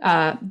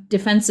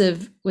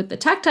defensive with the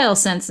tactile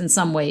sense in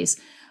some ways.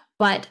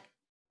 But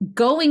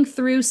going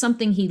through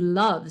something he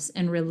loves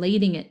and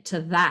relating it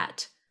to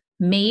that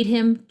made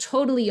him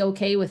totally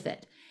okay with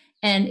it.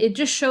 And it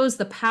just shows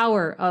the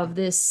power of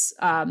this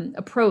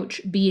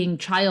approach being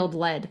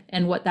child-led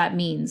and what that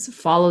means.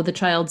 Follow the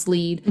child's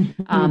lead.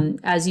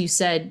 As you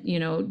said, you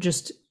know,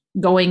 just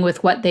going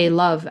with what they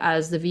love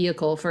as the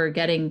vehicle for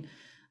getting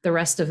the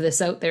rest of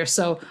this out there.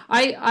 So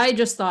I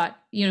just thought,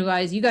 you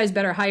guys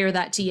better hire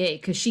that TA,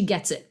 because she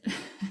gets it.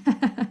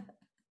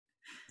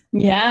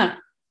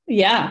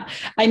 Yeah,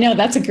 I know,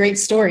 that's a great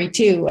story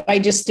too. I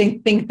just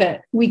think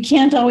that we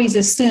can't always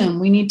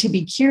assume. We need to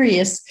be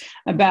curious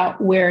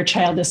about where a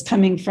child is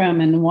coming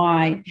from and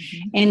why,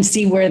 and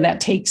see where that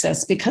takes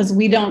us, because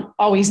we don't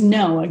always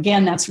know.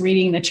 Again, that's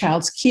reading the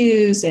child's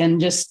cues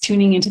and just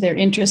tuning into their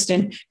interest.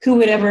 And who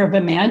would ever have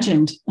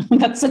imagined?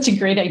 That's such a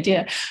great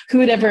idea. Who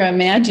would ever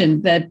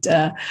imagine that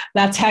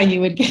that's how you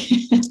would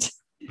get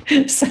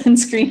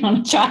sunscreen on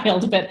a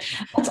child? But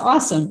that's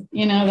awesome.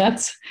 You know,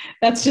 that's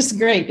just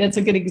great. That's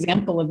a good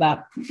example of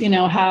that, you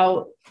know,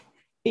 how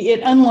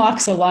it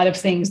unlocks a lot of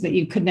things that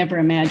you could never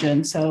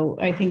imagine. So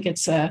I think and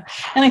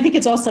I think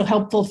it's also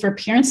helpful for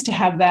parents to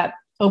have that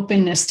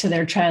openness to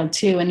their child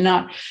too, and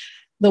not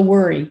the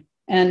worry,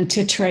 and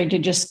to try to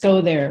just go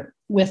there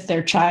with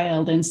their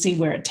child and see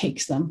where it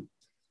takes them.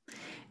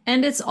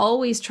 And it's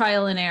always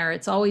trial and error.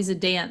 It's always a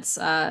dance.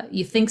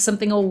 You think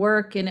something will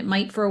work, and it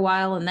might for a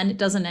while, and then it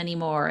doesn't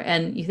anymore.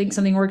 And you think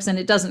something works and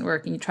it doesn't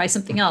work, and you try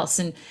something else.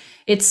 And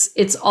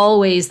it's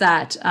always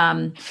that.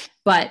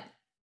 But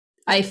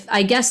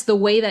I guess the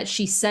way that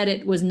she said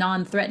it was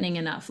non-threatening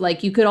enough.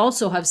 Like, you could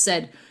also have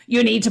said,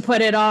 you need to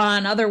put it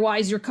on,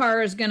 otherwise your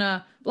car is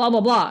gonna blah,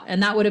 blah, blah.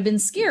 And that would have been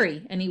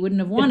scary, and he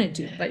wouldn't have wanted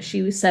to, but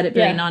she said it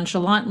very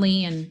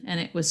nonchalantly, and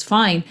it was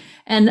fine.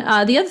 And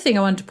the other thing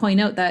I wanted to point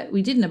out that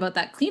we didn't about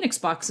that Kleenex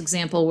box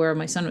example, where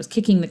my son was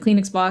kicking the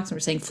Kleenex box and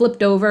we're saying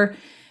flipped over.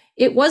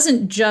 It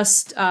wasn't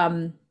just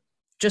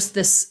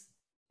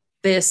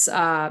this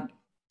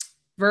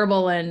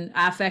verbal and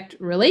affect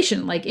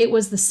relation. Like, it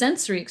was the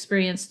sensory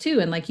experience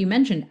too. And like you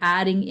mentioned,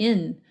 adding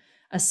in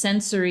a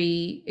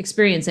sensory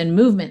experience and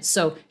movement.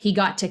 So he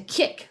got to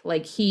kick,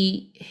 like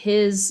he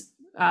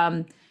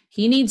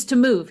needs to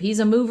move. He's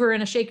a mover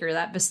and a shaker.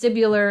 That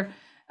vestibular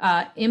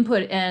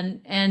input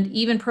and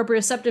even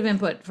proprioceptive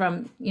input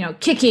from, you know,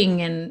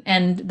 kicking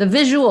and the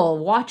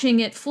visual, watching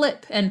it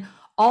flip, and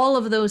all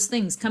of those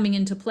things coming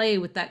into play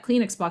with that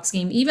Kleenex box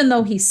game. Even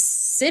though he's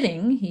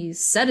sitting,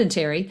 he's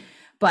sedentary,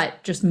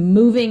 but just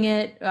moving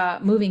it,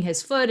 moving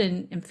his foot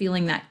and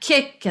feeling that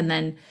kick, and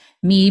then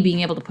me being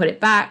able to put it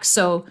back.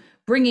 So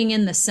bringing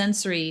in the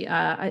sensory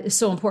is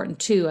so important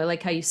too. I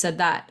like how you said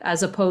that,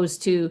 as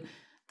opposed to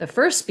the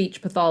first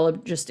speech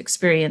pathologist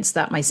experience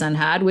that my son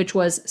had, which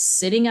was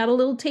sitting at a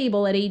little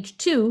table at age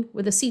 2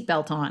 with a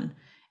seatbelt on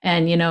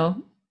and, you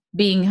know,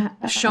 being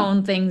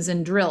shown things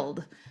and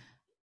drilled.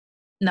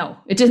 No,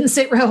 it didn't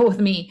sit well with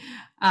me.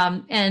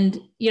 And,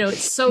 you know,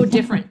 it's so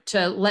different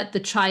to let the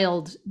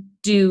child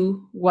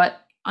do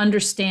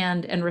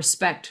understand and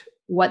respect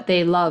what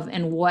they love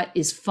and what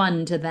is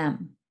fun to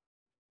them.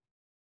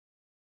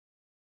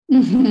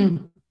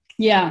 Mm-hmm.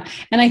 Yeah.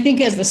 And I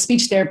think as the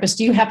speech therapist,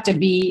 you have to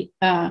be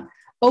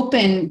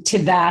open to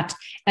that,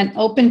 and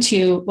open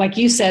to, like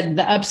you said,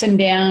 the ups and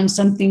downs.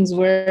 Some things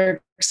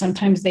work,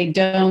 sometimes they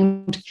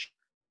don't.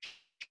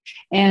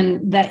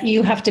 and that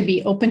you have to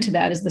be open to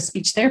that as the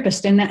speech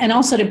therapist, and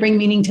also to bring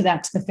meaning to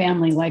that to the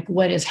family, like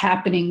what is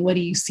happening, what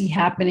do you see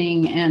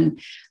happening,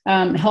 and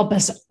help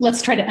us,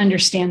 let's try to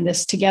understand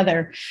this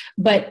together.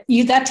 But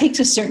that takes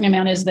a certain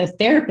amount as the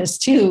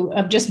therapist too,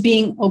 of just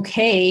being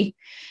okay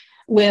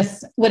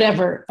with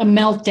whatever, a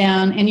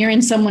meltdown, and you're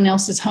in someone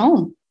else's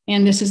home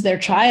and this is their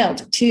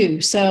child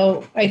too.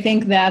 So I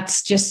think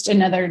that's just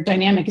another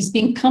dynamic, is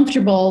being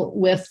comfortable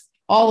with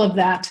all of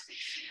that,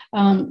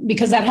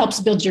 because that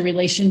helps build your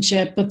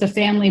relationship with the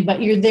family,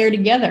 but you're there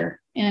together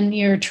and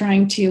you're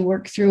trying to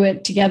work through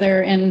it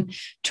together and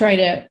try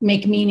to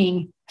make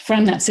meaning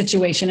from that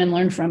situation and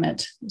learn from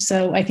it.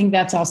 So I think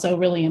that's also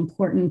really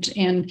important.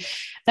 And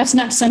that's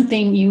not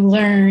something you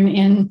learn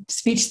in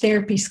speech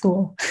therapy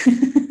school.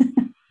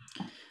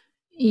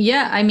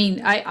 Yeah, I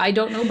mean, I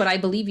don't know, but I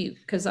believe you,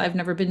 because I've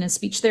never been in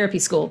speech therapy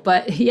school.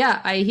 But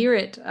yeah, I hear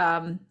it.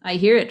 I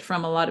hear it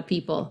from a lot of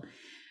people.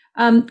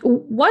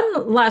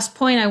 One last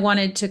point I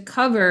wanted to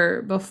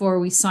cover before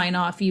we sign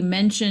off. You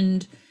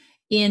mentioned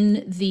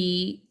in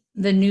the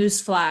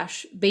news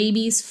flash,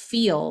 babies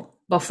feel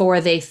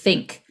before they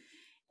think.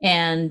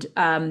 And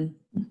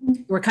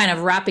we're kind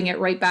of wrapping it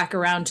right back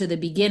around to the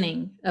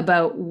beginning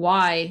about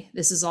why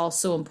this is all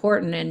so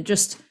important, and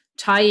just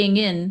tying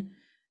in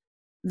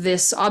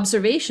this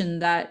observation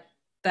that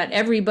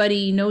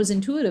everybody knows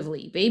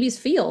intuitively. Babies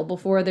feel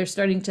before they're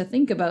starting to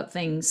think about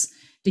things.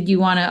 Did you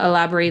want to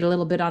elaborate a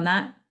little bit on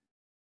that?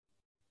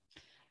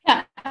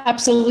 Yeah,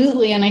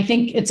 absolutely. And I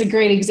think it's a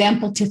great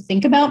example to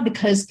think about,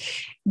 because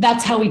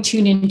that's how we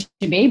tune into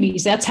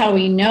babies. That's how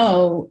we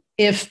know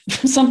if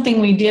something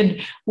we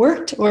did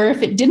worked or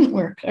if it didn't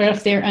work, or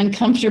if they're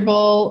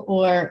uncomfortable,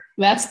 or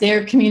that's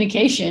their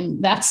communication.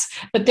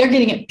 But they're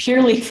getting it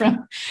purely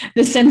from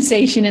the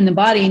sensation in the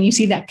body. And you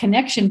see that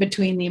connection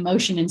between the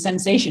emotion and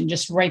sensation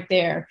just right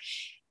there.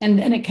 And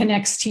then it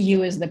connects to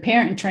you as the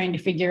parent trying to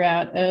figure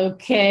out,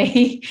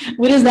 okay,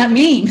 what does that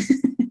mean?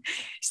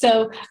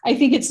 So I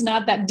think it's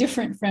not that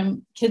different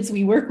from kids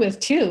we work with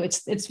too.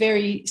 It's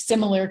very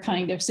similar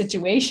kind of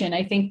situation.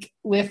 I think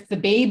with the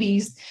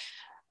babies,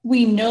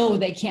 we know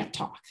they can't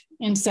talk.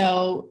 And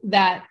so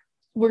that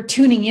we're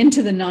tuning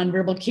into the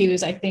nonverbal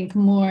cues, I think,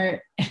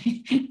 more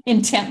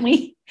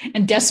intently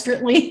and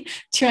desperately,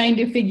 trying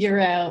to figure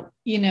out,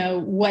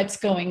 what's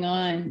going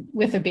on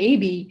with a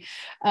baby.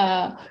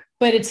 But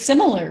it's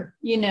similar,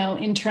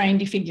 in trying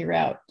to figure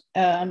out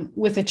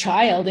with a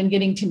child and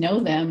getting to know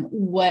them,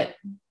 what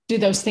do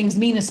those things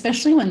mean,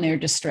 especially when they're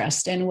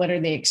distressed, and what are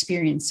they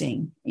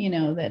experiencing?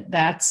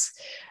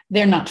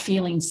 They're not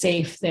feeling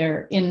safe.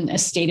 They're in a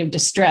state of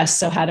distress.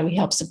 So how do we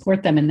help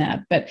support them in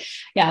that? But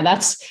yeah,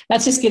 that's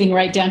just getting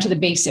right down to the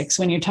basics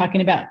when you're talking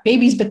about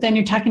babies, but then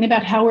you're talking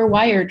about how we're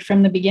wired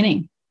from the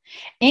beginning,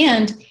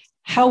 and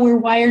how we're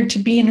wired to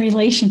be in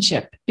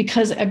relationship,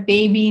 because a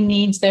baby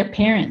needs their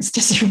parents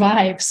to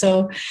survive.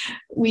 So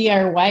we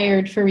are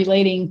wired for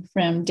relating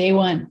from day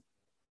one.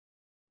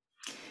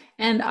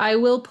 And I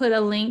will put a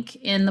link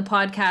in the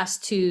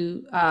podcast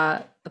to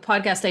the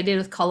podcast I did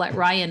with Colette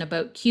Ryan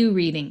about cue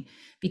reading,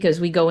 because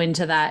we go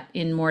into that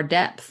in more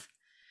depth.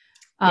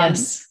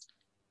 Yes.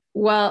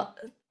 Well,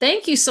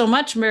 thank you so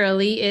much,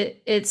 Marilee.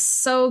 It's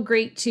so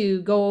great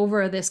to go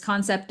over this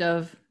concept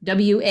of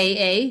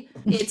WAA.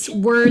 It's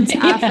words,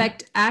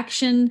 affect,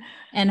 action,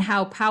 and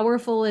how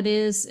powerful it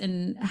is,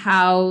 and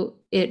how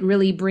it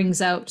really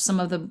brings out some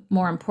of the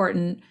more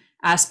important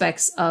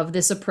aspects of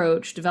this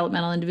approach,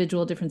 developmental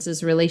individual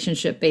differences,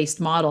 relationship-based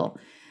model.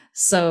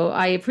 So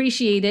I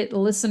appreciate it.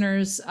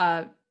 Listeners,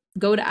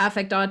 go to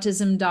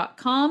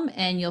affectautism.com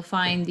and you'll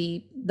find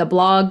the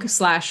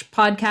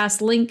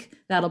blog/podcast link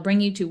that'll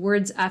bring you to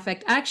words,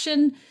 affect,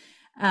 action.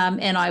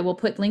 And I will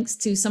put links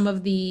to some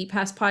of the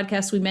past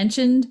podcasts we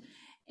mentioned.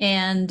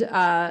 And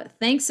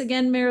thanks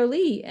again,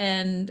 Marilee.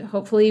 And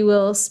hopefully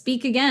we'll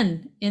speak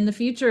again in the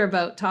future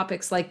about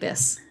topics like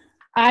this.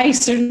 I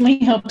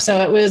certainly hope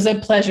so. It was a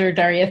pleasure,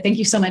 Daria. Thank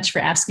you so much for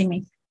asking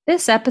me.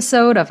 This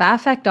episode of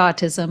Affect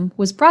Autism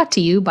was brought to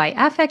you by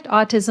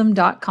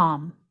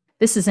affectautism.com.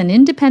 This is an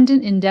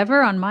independent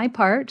endeavor on my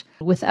part,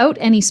 without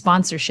any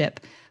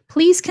sponsorship.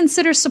 Please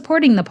consider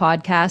supporting the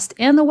podcast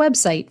and the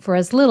website for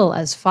as little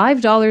as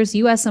 $5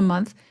 US a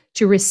month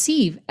to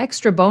receive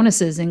extra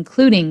bonuses,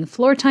 including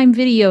floor time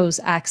videos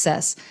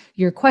access,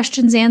 your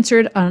questions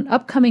answered on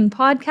upcoming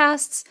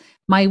podcasts,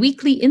 my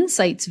weekly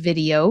insights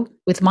video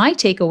with my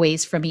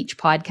takeaways from each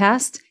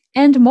podcast,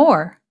 and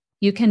more.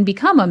 You can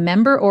become a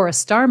member or a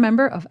star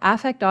member of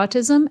Affect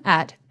Autism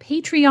at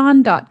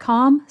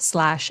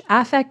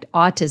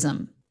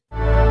patreon.com/affectautism.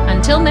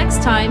 Until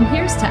next time,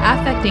 here's to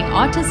affecting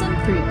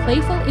autism through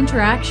playful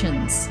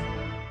interactions.